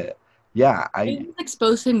interesting. This is it. Yeah, I was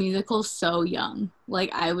exposed to musicals so young.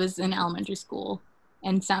 Like I was in elementary school,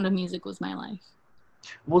 and Sound of Music was my life.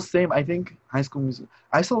 Well, same. I think High School Music.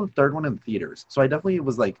 I saw the third one in theaters, so I definitely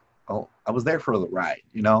was like, oh, I was there for the ride,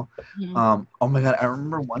 Mm-hmm. Oh my God, I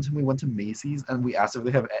remember one time we went to Macy's and we asked if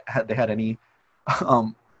they had any,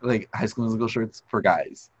 like High School Musical shirts for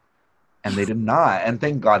guys, and they did not. And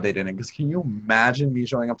thank God they didn't, because can you imagine me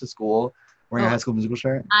showing up to school wearing a High School Musical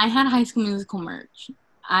shirt? I had High School Musical merch.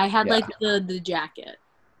 I had like the jacket,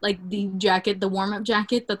 like the warm-up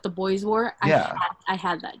jacket that the boys wore. Yeah. I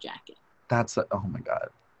had that jacket. That's oh my God.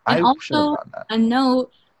 And I should have gotten that. A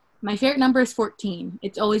note, my favorite number is 14.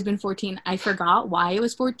 It's always been 14. I forgot why it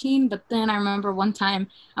was 14, but then I remember one time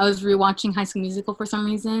I was rewatching High School Musical for some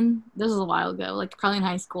reason. This was a while ago, like probably in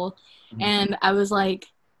high school. Mm-hmm. And I was like,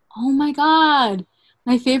 oh my God,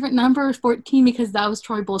 my favorite number is 14 because that was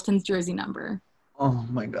Troy Bolton's jersey number. Oh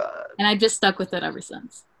my God. And I just stuck with it ever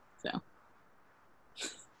since. So.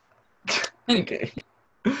 Okay.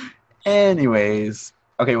 Anyways.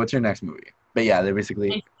 Okay, what's your next movie? But yeah, they're basically...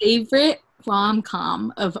 My favorite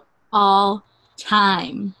rom-com of all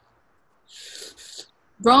time.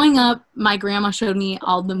 Growing up, my grandma showed me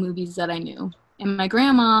all the movies that I knew. And my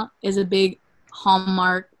grandma is a big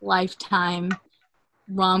Hallmark, Lifetime,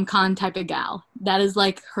 rom-com type of gal. That is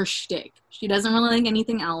like her shtick. She doesn't really like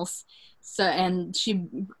anything else. So, and she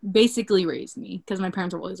basically raised me because my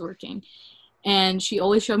parents were always working. and she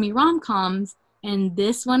always showed me rom-coms, and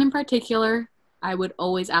this one in particular, I would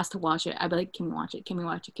always ask to watch it. I'd be like, can we watch it? Can we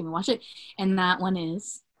watch it? Can we watch it? And that one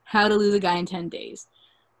is How to Lose a Guy in 10 Days.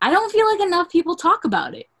 I don't feel like enough people talk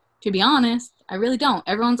about it, to be honest. I really don't.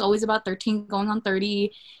 Everyone's always about 13 going on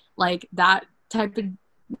 30, like that type of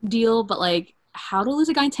deal, but like How to Lose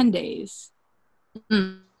a Guy in 10 Days.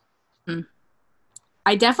 Mm-hmm.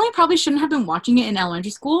 I definitely probably shouldn't have been watching it in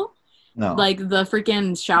elementary school. No, Like the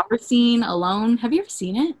freaking shower scene alone. Have you ever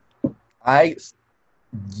seen it? I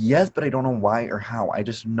yes, but I don't know why or how. I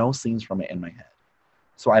just know scenes from it in my head,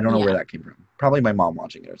 so I don't know Yeah. where that came from. Probably my mom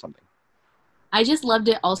watching it or something. I just loved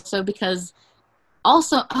it also because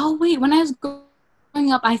also, oh wait, when I was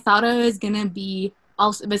growing up, I thought I was gonna be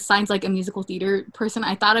also besides like a musical theater person,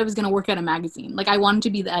 I thought I was gonna work at a magazine. Like I wanted to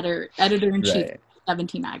be the editor in chief Right, of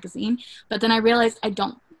 17 magazine, but then I realized I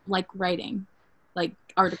don't like writing like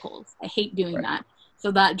articles. I hate doing right. that.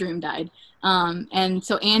 So that dream died. And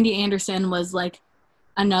so Andy Anderson was like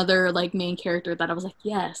another like main character that I was like,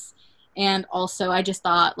 yes. And also I just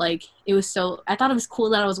thought like it was so I thought it was cool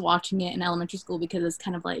that I was watching it in elementary school because it's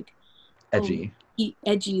kind of like oh Edgy.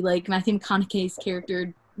 edgy like Matthew McConaughey's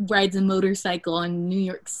character rides a motorcycle in New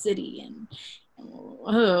York City and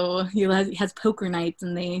oh he has poker nights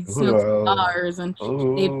and they smoke Whoa. cigars and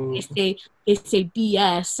they Oh. say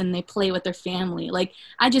BS and they play with their family. Like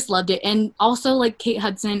I just loved it. And also like Kate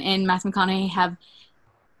Hudson and Matthew McConaughey have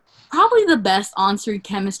probably the best on-screen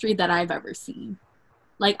chemistry that I've ever seen.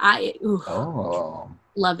 Like Oh.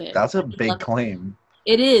 love it. That's a I big love it. claim.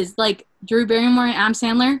 It is like Drew Barrymore and Adam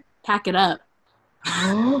Sandler. Pack it up.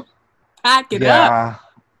 Pack it up. Yeah.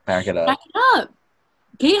 Back it Pack up. it up.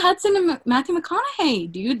 Kate Hudson and Matthew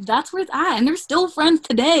McConaughey, dude. That's where it's at, and they're still friends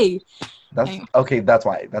today. That's Anyway, okay. That's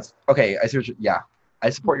why. That's okay. I see what you, yeah.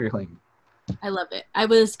 I support your claim. I love it. I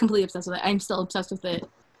was completely obsessed with it. I'm still obsessed with it.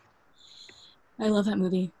 I love that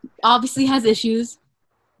movie. Obviously has issues,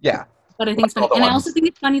 Yeah. but I think Like it's all funny. the And I also ones. think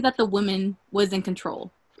it's funny that the woman was in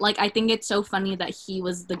control. Like I think it's so funny that he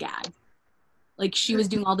was the gag. Like she was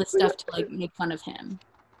doing all this stuff to like make fun of him.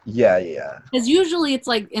 Yeah. Yeah. Because usually it's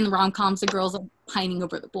like in rom coms, the girls are pining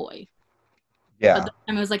over the boy. But Yeah. this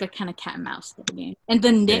time it was like a kind of cat and mouse type of game. And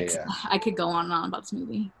the Yeah. Knicks, Yeah. I could go on and on about this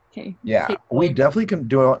movie. Okay, Yeah. take it We away. definitely can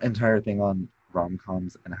do an entire thing on rom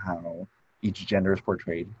coms and how each gender is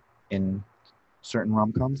portrayed in certain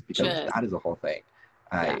rom coms because Should. that is a whole thing.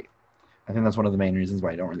 Yeah. I I think that's one of the main reasons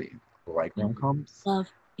why I don't really like rom Mhm. coms. Love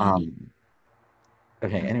Andy. Um.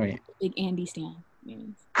 Okay. I'm a Anyway. big Andy stan.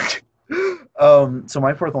 Anyways. So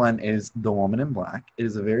my fourth one is The Woman in Black. It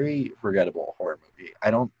is a very forgettable horror movie. I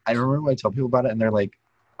remember when I tell people about it and they're like,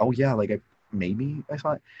 oh yeah, like maybe I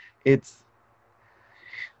saw it. It's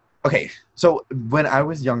okay. So when I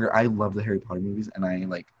was younger, I loved the Harry Potter movies and I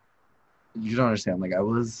like you don't understand, like I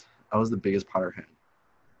was the biggest Potterhead.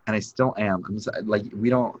 And I still am. I'm just, like we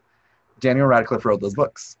don't Daniel Radcliffe wrote those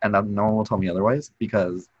books and no one will tell me otherwise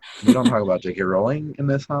because we don't talk about J.K. Rowling in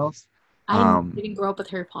this house. I Um didn't grow up with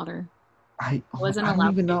Harry Potter. I oh, wasn't I don't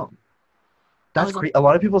allowed even to. know. I That's was allowed. great. A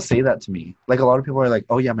lot of people say that to me. Like a lot of people are like,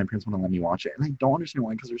 "Oh yeah, my parents want to let me watch it," and I don't understand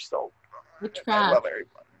why because they're so good. I love Witchcraft. Harry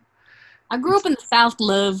Potter. I grew up It's in the South,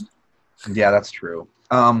 love. yeah, that's true.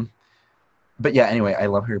 But yeah, anyway, I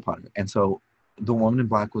love Harry Potter, and so The Woman in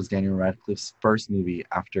Black was Daniel Radcliffe's first movie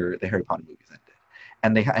after the Harry Potter movies ended,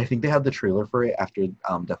 and I think they had the trailer for it after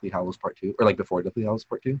Deathly Hallows Part Two, or like before Deathly Hallows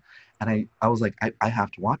Part Two, and I was like, I have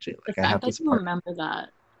to watch it. The Like I have fact to that you support. remember that.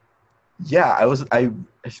 Yeah, I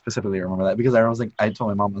specifically remember that because I was like, I told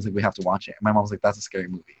my mom I was like, we have to watch it. And my mom was like, that's a scary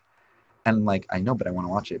movie. And like, I know, but I want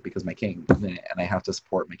to watch it because my king is in it, and I have to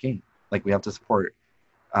support my king. Like, we have to support,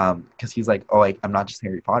 because he's like, oh, I'm not just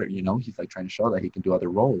Harry Potter, you know. He's like trying to show that he can do other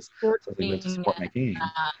roles. So I was like, we have to Supporting support my king.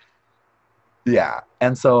 that. Yeah,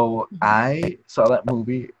 and so Mhm. I saw that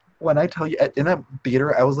movie. When I tell you, in that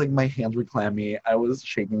theater, I was like, my hands were clammy. I was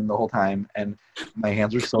shaking the whole time, and my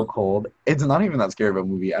hands were so cold. It's not even that scary of a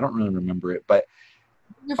movie. I don't really remember it, but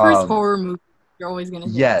Your first um, horror movie, you're always gonna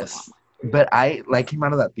think it's a lot yes. more But scary. I like came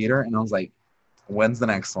out of that theater and I was like, when's the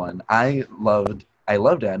next one? I loved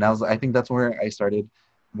it. And I think that's where I started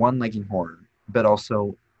one liking horror, but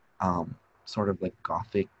also sort of like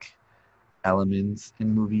gothic elements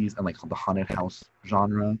in movies and like the haunted house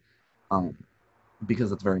genre. Um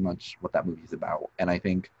because that's very much what that movie is about. And I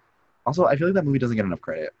think also I feel like that movie doesn't get enough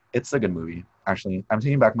credit. It's a good movie, actually. I'm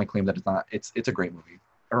taking back my claim that it's not. It's a great movie.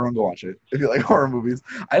 Everyone go watch it if you like horror movies.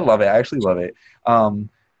 I love it. I actually love it.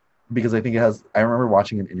 Because I think it has. I remember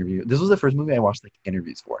watching an interview. This was the first movie I watched like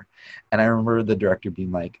interviews for, and I remember the director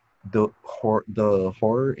being like, the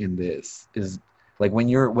horror in this is like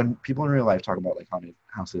when people in real life talk about like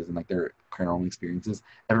houses and like their paranormal experiences,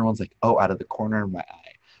 everyone's like, oh, out of the corner of my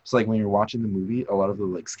eye. So like when you're watching the movie, a lot of the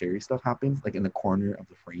like scary stuff happens like in the corner of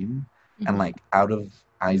the frame and Mm-hmm. like out of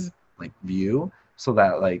Mm-hmm. eyes like view, so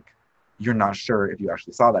that like you're not sure if you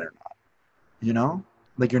actually saw that or not. You know,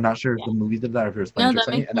 like you're not sure if Yeah. the movie did that or if it was playing No, tricks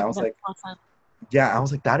that on you. makes And I sense. was That makes like, a lot of sense. yeah, I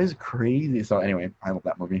was like, that is crazy. So anyway, I love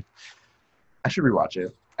that movie. I should rewatch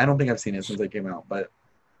it. I don't think I've seen it since it came out, but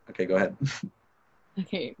okay, go ahead.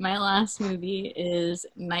 Okay, my last movie is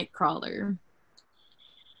Nightcrawler,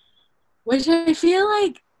 which I feel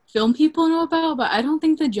like film people know about, but I don't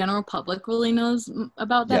think the general public really knows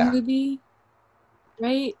about that Yeah, movie,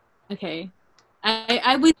 right? Okay.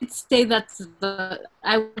 I would say that's a fact.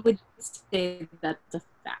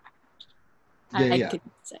 yeah, I yeah. could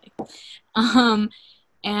say. Um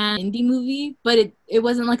and indie movie, but it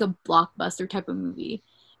wasn't like a blockbuster type of movie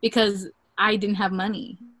because I didn't have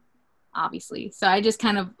money, obviously. So I just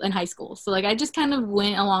kind of in high school. So like I just kind of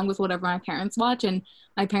went along with whatever my parents watch, and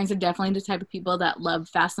my parents are definitely the type of people that love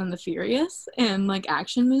Fast and the Furious and like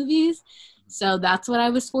action movies. So that's what I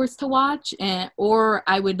was forced to watch, and or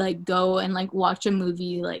I would like go and like watch a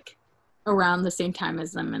movie like around the same time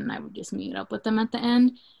as them, and I would just meet up with them at the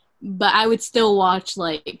end. But I would still watch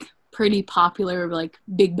like pretty popular like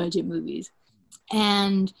big budget movies.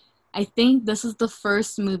 And I think this is the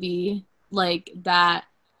first movie like that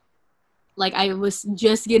like I was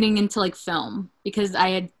just getting into like film because I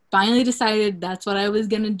had finally decided that's what I was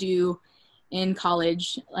going to do in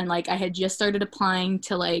college, and like I had just started applying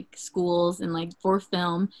to like schools and like for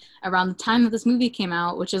film around the time that this movie came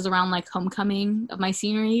out, which is around like homecoming of my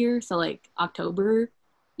senior year, so like October.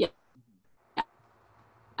 Yeah.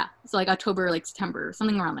 So like October, like September,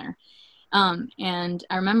 something around there. And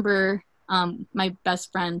I remember my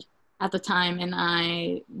best friend at the time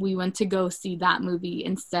and we went to go see that movie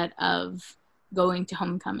instead of going to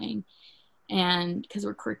Homecoming, and because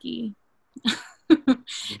we're quirky.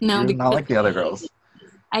 No, You're not because like the other girls.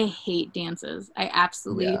 I hate dances. I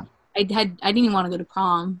absolutely, Yeah, I didn't even want to go to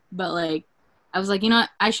prom, but like, I was like, you know what,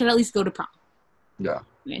 I should at least go to prom. yeah,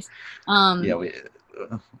 Anyways, yeah. um, We,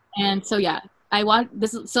 and so yeah, I watched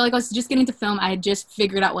this. So like I was just getting to film. I had just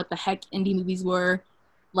figured out what the heck indie movies were,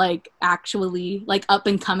 like actually like up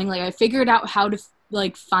and coming. Like I figured out how to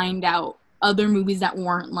like find out other movies that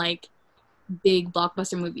weren't like big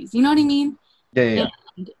blockbuster movies. You know what I mean? yeah, yeah,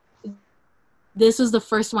 And yeah. this was the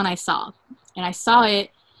first one I saw, and I saw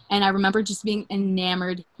it, and I remember just being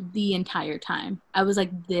enamored the entire time. I was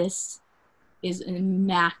like, this is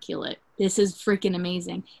immaculate. This is freaking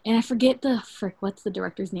amazing. And I forget the frick, what's the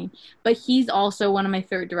director's name? But he's also one of my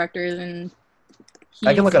favorite directors, and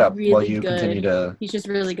I can look he's it up while really you continue good. to He's just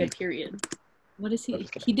really good, speak. period. What is I'm he?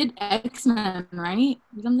 just kidding. He did X-Men, right?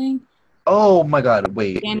 Or something? Oh my God!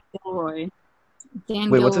 Wait, Dan Gilroy. Dan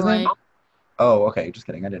wait. What's his name? Gilroy. Oh, okay. Just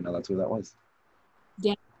kidding. I didn't know that's who that was.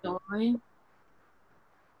 Dan Gilroy.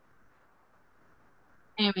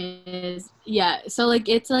 Anyways, yeah, so like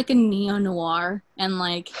it's like a neo noir, and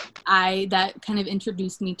like I that kind of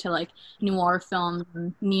introduced me to like noir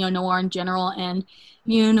film, neo noir in general, and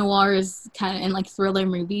neo noir is kind of and like thriller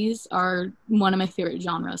movies are one of my favorite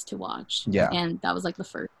genres to watch, Yeah, and that was like the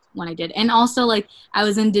first one I did, and also like I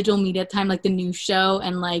was in digital media at the time, like the news show,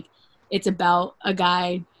 and like it's about a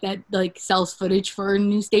guy that like sells footage for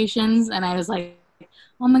news stations, and I was like,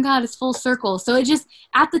 oh my god, it's full circle. So it just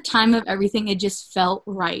at the time of everything, it just felt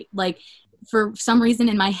right. Like for some reason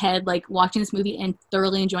in my head, like watching this movie and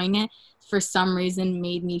thoroughly enjoying it, for some reason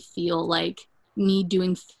made me feel like me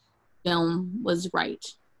doing film was right.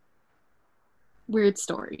 Weird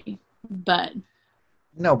story, but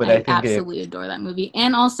no, but I I think it. absolutely adore that movie.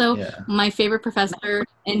 And also Yeah, my favorite professor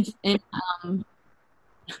in um,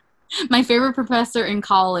 my favorite professor in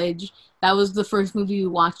college. That was the first movie we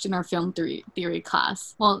watched in our film theory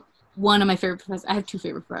class. Well, one of my favorite professors. I have two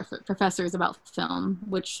favorite professors about film.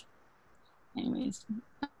 Which, anyways,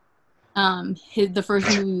 the first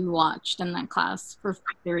movie we watched in that class for film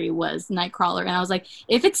theory was Nightcrawler, and I was like,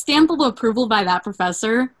 if it's stamped of approval by that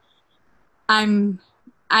professor, I'm,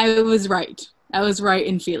 I was right. I was right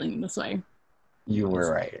in feeling this way. you were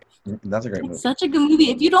Anyways. right. That's a great It's movie. such a good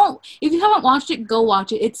movie. If you haven't watched it, go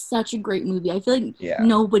watch it. It's such a great movie. I feel like Yeah,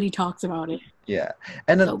 nobody talks about it. yeah.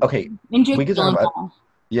 And then So okay, good. And Jake we could talk about. Gyllenhaal.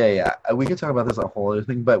 Yeah, yeah. We could talk about this a whole other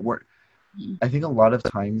thing, but we're. Mhm. I think a lot of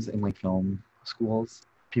times in like film schools,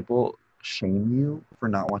 people shame you for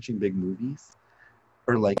not watching big movies,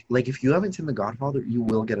 or like if you haven't seen The Godfather, you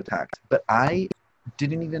will get attacked. But I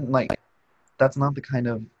didn't even like. That's not the kind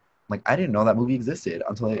of like I didn't know that movie existed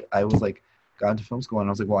until I was like got into film school and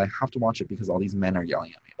I was like, well, I have to watch it because all these men are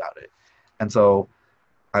yelling at me about it, and so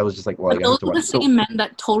I was just like, well, But like, I have those to are watch the it. So same men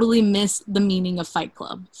that totally miss the meaning of Fight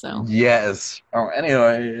Club. So, yes. Oh,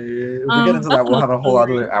 anyway, if we get into that's that, we'll another have a whole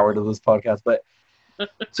other story. hour to this podcast. But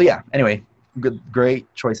so yeah. Anyway, good,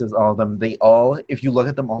 great choices, all of them. They all, if you look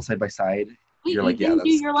at them all side by side, Wait, you're you like, yeah, didn't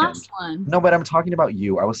do that's your Ken. last one. No, but I'm talking about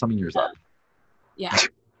you. I was summing yours up. Yeah.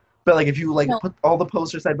 But like, if you like No, put all the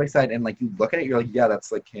posters side by side and like you look at it, you're like, yeah,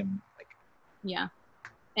 that's like him. Like, yeah.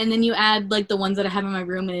 And then you add like the ones that I have in my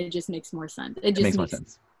room, and it just makes more sense. It it just makes more makes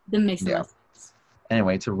sense. them makes the Yeah. most sense.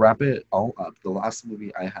 Anyway, to wrap it all up, the last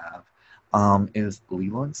movie I have is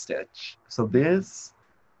Lilo and Stitch. So this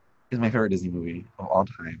is my favorite Disney movie of all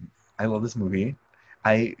time. I love this movie.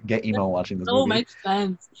 I get That emo makes watching this so movie. much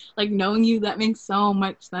sense. Like knowing you, that makes so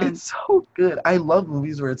much sense. It's so good. I love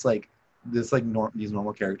movies where it's like this like these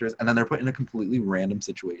normal characters and then they're put in a completely random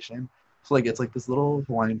situation. So like it's like this little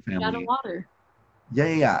Hawaiian Out of family. water.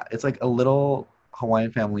 Yeah. It's like a little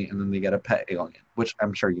Hawaiian family and then they get a pet alien, which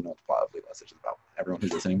I'm sure you know what the plot of Lilo and Stitch is about. Everyone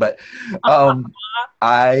who's listening, but um,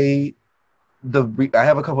 I I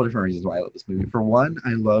have a couple of different reasons why I love this movie. For one,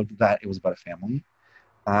 I loved that it was about a family.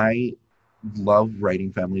 I love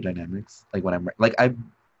writing family dynamics. Like when I'm like I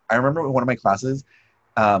remember in one of my classes,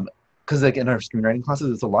 because like in our screenwriting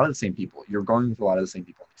classes, it's a lot of the same people. You're going with a lot of the same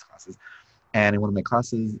people in these classes. And in one of my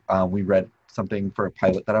classes, we read something for a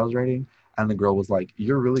pilot that I was writing, and the girl was like,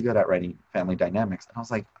 "You're really good at writing family dynamics." And I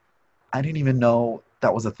was like, I didn't even know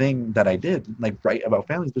that was a thing that I did, like write about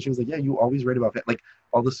families. But she was like, yeah, you always write about like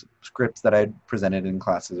all the scripts that I presented in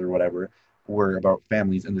classes or whatever were about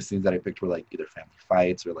families, and the scenes that I picked were like either family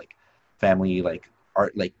fights or like family like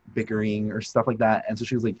art like bickering or stuff like that. And so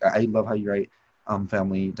she was like, I love how you write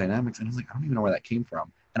family dynamics. And I was like, I don't even know where that came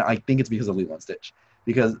from. And I think it's because of Lilo and Stitch,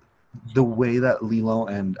 because the way that Lilo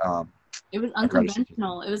and It was I forgot her sister's name.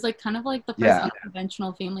 unconventional. It was like kind of like the first Yeah.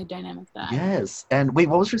 unconventional family dynamic that I Yes. And wait,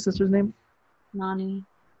 what was your sister's name? Nani.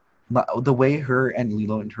 The way her and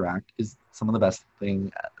Lilo interact is some of the best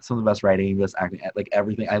thing, some of the best writing, best acting, like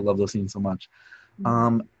everything. I love those scenes so much. Mhm.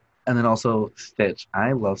 Um, and then also Stitch.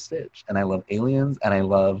 I love Stitch, and I love aliens, and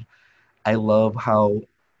I love how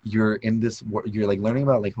you're in this. You're like learning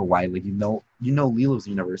about like Hawaii, like you know Lilo's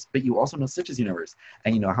universe, but you also know Stitch's universe,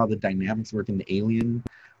 and you know how the dynamics work in the alien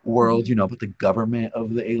world. Mhm. You know about the government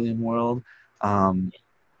of the alien world. Um,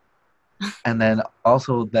 and then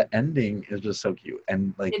also the ending is just so cute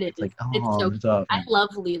and like It it's like is. It's oh so it's cute. up I and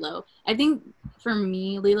love Lilo. I think for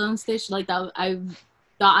me, Lilo and Stitch, like that, I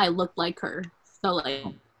thought I looked like her. So like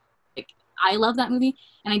I love that movie,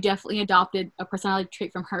 and I definitely adopted a personality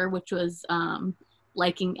trait from her, which was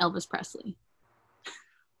liking Elvis Presley.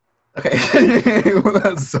 okay.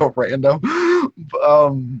 That's so random.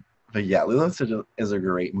 But yeah, Lilo and Stitch is a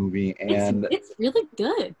great movie, and It's really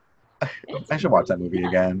good. It's I should watch really that movie good.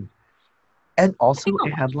 again. And I think also, I'll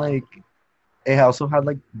watch it. it also had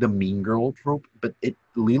like the mean girl trope, but it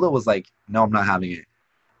Lilo was like, no, I'm not having it,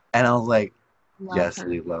 and I was like, Love yes, her.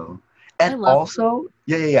 Lilo, I and love her. also,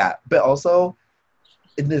 yeah, but also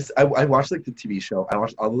in this, I watched like the TV show, I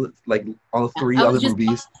watched all the Yeah, three I other was just about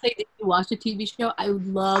movies. to say, did you watch the TV show? I would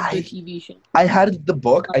love the I TV show. I had the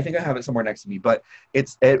book. I think I have it somewhere next to me, but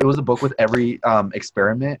it was a book with every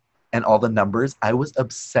experiment and all the numbers. I was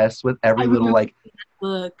obsessed with I every little remember like that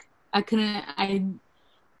book. I couldn't.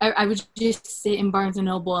 I would just sit in Barnes and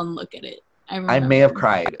Noble and look at it. I I may have remember.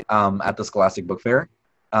 cried at the Scholastic Book Fair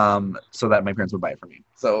so that my parents would buy it for me.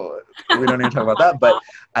 So we don't need to talk about that, but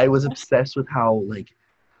I was obsessed with how like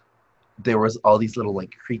there was all these little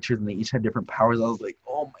like creatures and they each had different powers. I was like,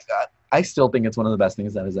 oh my god. I still think it's one of the best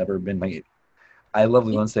things that has ever been made. I love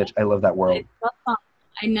Lilo It's and Stitch. I love that world. it's fun.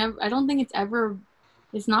 I never. I don't think it's ever.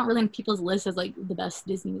 It's not really on people's list as like the best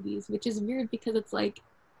Disney movies, which is weird because it's like,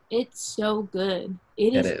 it's so good.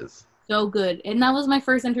 It It is is. so good, and that was my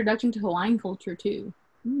first introduction to Hawaiian culture too.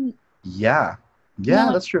 Yeah. No Yeah,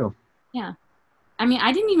 one. that's true. Yeah. I mean,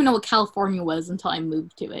 I didn't even know what California was until I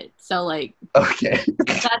moved to it. So like, Okay.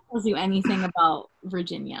 if that tells you anything about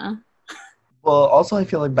Virginia. Well, also I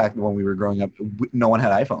feel like back when we were growing up, no one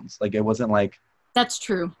had iPhones. Like it wasn't like That's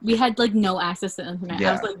true. We had like no access to the internet.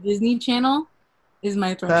 I was yeah, like, Disney Channel is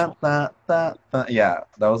my threshold. yeah,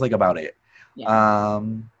 that was like about it. Yeah.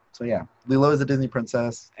 So yeah, Lilo is a Disney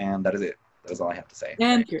princess, and that is it. That is all I have to say.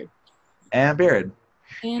 And good. And Beard.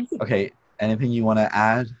 And Okay, anything you want to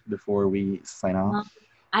add before we sign off? um,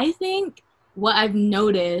 I think what I've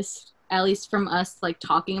noticed, at least from us like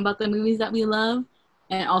talking about the movies that we love,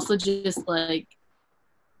 and also just like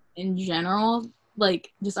in general,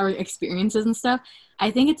 like just our experiences and stuff,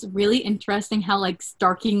 I think it's really interesting how like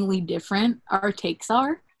starkingly different our takes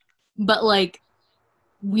are. But like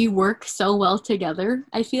we work so well together,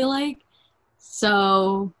 I feel like.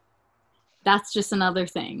 So that's just another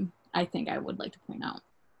thing I think I would like to point out.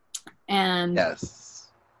 And Yes.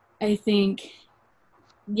 I think,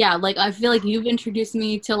 yeah, like I feel like you've introduced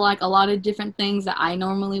me to like a lot of different things that I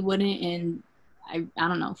normally wouldn't, and I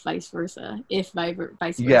don't know, vice versa, if vice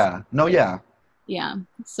versa. Yeah. No, yeah. Yeah.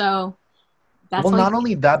 So that's Well, why, not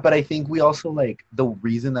only that, but I think we also like the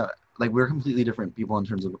reason that like we're completely different people in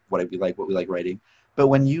terms of what we like writing. But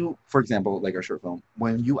when you, for example, like our short film,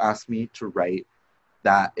 when you asked me to write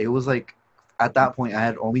that, it was like at that point I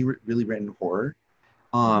had only really written horror.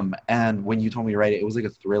 And when you told me to write it, it was like a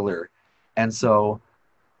thriller. And so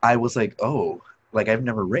I was like, oh, like I've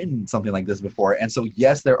never written something like this before. And so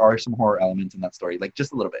yes, there are some horror elements in that story, like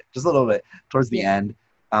just a little bit towards the yeah, end,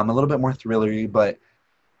 a little bit more thrillery. But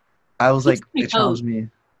I was keeps like, my it toes. challenged me.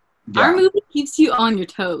 Our Yeah, movie keeps you on your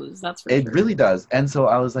toes, that's for it sure. really does. And so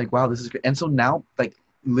I was like, wow, this is great. And so now, like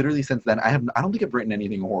literally since then, I don't think I've written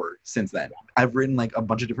anything horror since then. I've written like a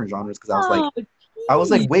bunch of different genres because Oh, I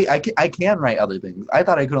was like, geez. wait, I can write other things. I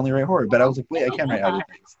thought I could only write horror, but I was like, I wait, I didn't can know write other that.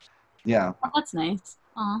 things. Yeah. Oh, that's nice.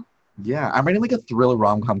 Aw. Yeah, I'm writing like a thriller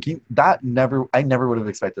rom-com. I never would have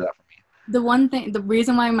expected that from me. The one thing, the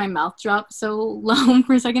reason why my mouth dropped so low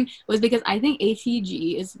for a second was because I think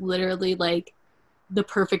ATG is literally like the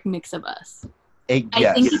perfect mix of us. I think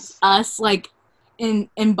it's Yes, us like in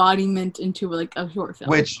embodiment into like a short film.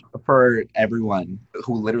 which for everyone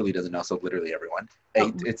who literally doesn't know, so literally everyone,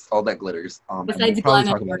 Oh, it's all that glitters. And we'll besides probably Glenn and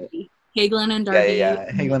talk about it. Darby. Hey, Glenn and Yeah,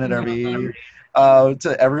 Darby. Hey, Glenn and Darby. Um,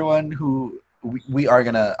 To everyone who we are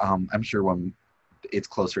gonna, I'm sure when it's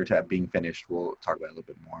closer to being finished, we'll talk about it a little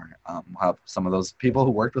bit more. We'll have some of those people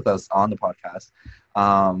who worked with us on the podcast.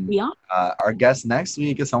 yeah. Our guest next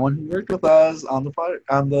week is someone who worked with us on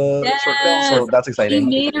on the short film, Yes. so that's She exciting.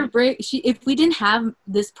 made or break. She, if we didn't have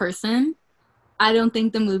this person, I don't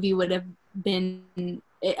think the movie would have been.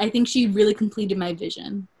 I think she really completed my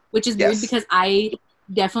vision, which is weird Yes. because I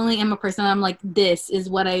definitely am a person. I'm like, this is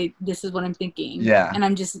what I'm thinking, Yeah. and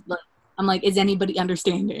I'm just like, I'm like, is anybody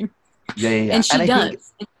understanding? Yeah. And And she I think,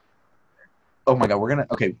 does. oh my God,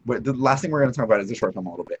 the last thing we're gonna talk about is the short film a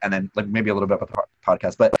little bit, and then like maybe a little bit about the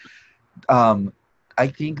podcast. But um, I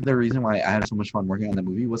think the reason why I had so much fun working on the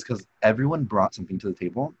movie was because everyone brought something to the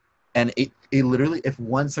table, and it literally, if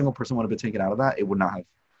one single person would have been taken out of that, it would not have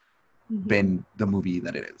Mm-hmm. been the movie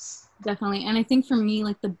that it is. Definitely. And I think for me,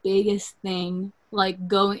 like the biggest thing, like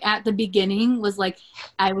going at the beginning was like,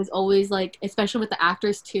 I was always like, especially with the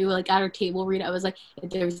actors too, like at our table read, I was like, if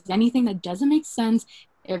there's anything that doesn't make sense,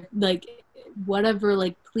 if like whatever,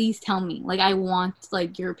 like please tell me. Like I want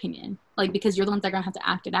like your opinion. Like because you're the ones that are gonna have to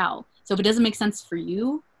act it out. So if it doesn't make sense for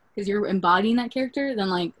you, because you're embodying that character, then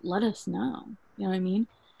like let us know. You know what I mean?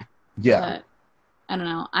 Yeah, But I don't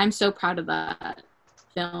know. I'm so proud of that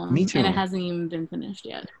me film and it too. hasn't even been finished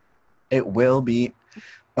yet. It will be.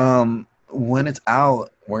 When it's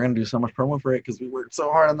out, we're gonna do so much promo for it because we worked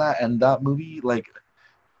so hard on that, and that movie, like,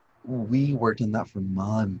 we worked on that for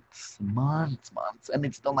months, and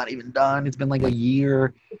it's still not even done. It's been like a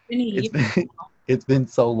year. It's been a It's year. been it's been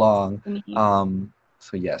so It's long. been a year.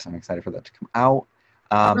 So yes, I'm excited for that to come out.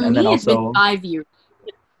 For And then me, it's been also, 5 years.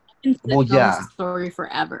 I've been well, sitting on this yeah, story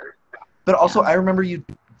forever. but also Yeah. I remember you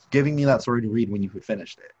giving me that story to read when you had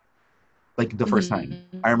finished it, like the first time.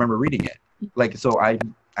 Mm-hmm. I remember reading it. Like so, I've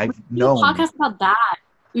We should do a known. podcast about that.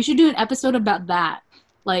 We should do an episode about that,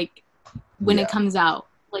 like when it Yeah, comes out.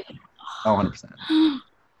 Like, oh, 100%.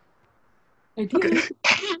 I Okay. do.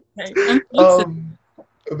 Okay. I'm so excited. um,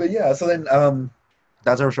 but yeah, so then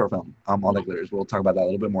that's our short film. All that glitters. We'll talk about that a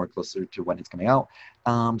little bit more closer to when it's coming out.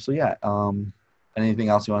 So yeah. Anything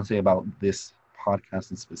else you want to say about this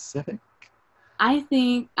podcast in specific? I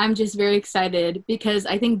think I'm just very excited because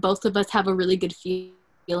I think both of us have a really good feel.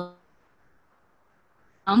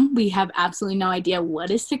 We have absolutely no idea what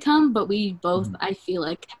is to come, but we both, Mhm. I feel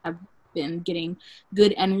like, have been getting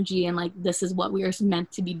good energy and like this is what we are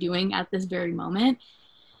meant to be doing at this very moment.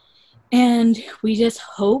 And we just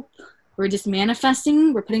hope, we're just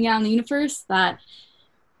manifesting, we're putting it out in the universe that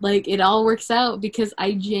like it all works out because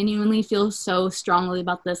I genuinely feel so strongly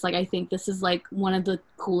about this. Like I think this is like one of the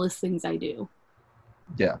coolest things I do.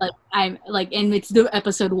 Yeah. Like I'm like, and it's the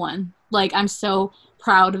episode 1. Like I'm so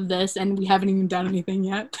proud of this, and we haven't even done anything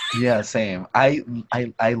yet. Yeah. Same. I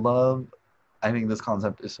love. I think this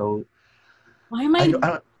concept is so. Why am I I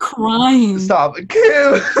don't crying? stop.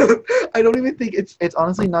 Kim! I don't even think it's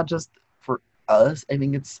honestly not just for us. I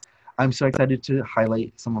think it's. I'm so excited to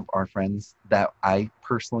highlight some of our friends that I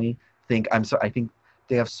personally think I think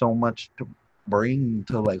they have so much to bring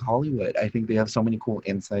to like Hollywood. I think they have so many cool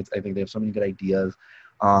insights. I think they have so many good ideas.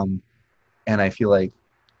 Um, and I feel like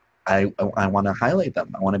I want to highlight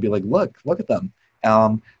them. I want to be like, look at them.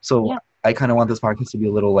 So Yeah. I kind of want this podcast to be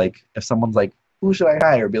a little like, if someone's like, who should I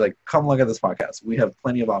hire? Be like, come look at this podcast. We have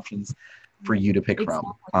plenty of options for you to pick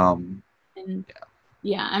from. Exactly. And Yeah.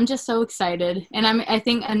 yeah, I'm just so excited. And I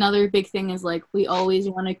think another big thing is like we always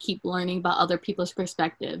want to keep learning about other people's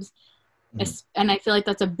perspectives. Mhm. And I feel like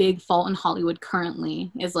that's a big fault in Hollywood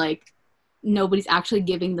currently is like nobody's actually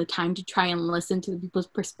giving the time to try and listen to the people's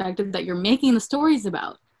perspective that you're making the stories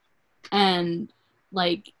about. And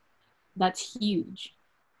like that's huge.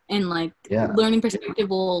 And like Yeah. learning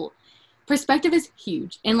perspective is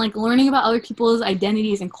huge. And like learning about other people's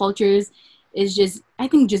identities and cultures is just I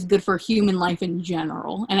think just good for human life in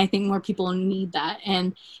general. And I think more people need that.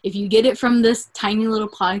 And if you get it from this tiny little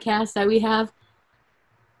podcast that we have,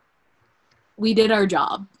 we did our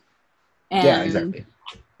job. Yeah, And exactly.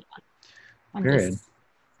 I'm Period. just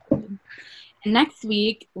excited. And next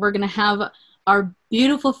week we're gonna have our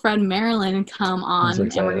beautiful friend Marilyn come I'm so on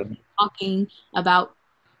and we're gonna excited. be talking about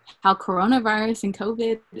how coronavirus and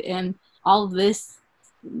COVID and all of this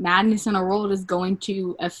madness in our world is going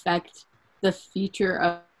to affect the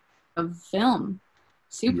future of film.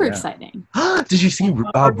 Super Yeah. exciting. Did you see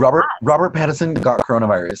And Robert Pattinson got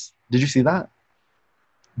coronavirus? Did you see that?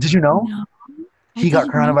 Did you know? no, I He got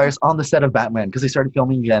didn't know coronavirus on the set of Batman because they started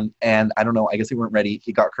filming again, and I don't know. I guess they weren't ready.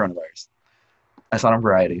 He got coronavirus. I saw it on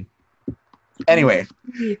Variety. Anyway,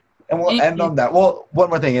 that. and we'll end Anyways, on that. Well, one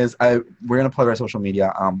more thing is we're gonna plug our social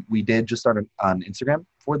media. We did just start on Instagram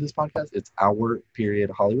for this podcast. It's our period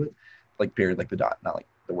Hollywood, like period like the dot, not like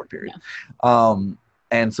the word period. yeah,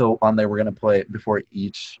 And so on there we're gonna put before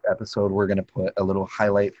each episode we're gonna put a little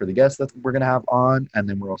highlight for the guests that we're gonna have on, and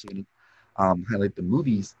then we're also gonna highlight the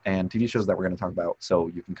movies and TV shows that we're gonna talk about, so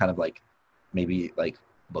you can kind of like maybe like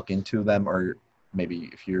look into them, or maybe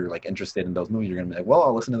if you're like interested in those movies, you're gonna be like, well,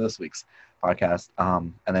 I'll listen to this week's podcast,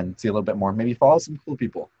 and then see a little bit more. Maybe follow some cool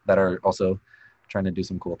people that are also trying to do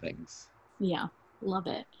some cool things. yeah, love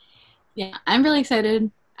it. Yeah, I'm really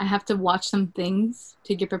excited. I have to watch some things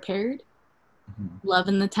to get prepared. Mhm.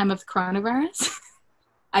 Loving the time of the coronavirus.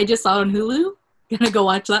 I just saw it on Hulu. Gonna go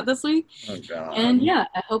watch that this week. Oh And God. yeah,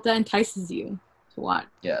 I hope that entices you to watch,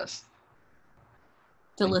 Yes.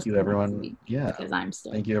 to Thank you, listen next everyone. week Yeah. because I'm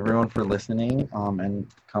stoked. Thank you, everyone, for listening. And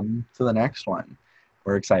come to the next one.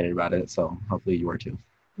 We're excited about it, so hopefully you are too.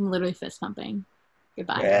 I'm literally fist pumping.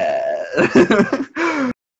 Goodbye. Yeah.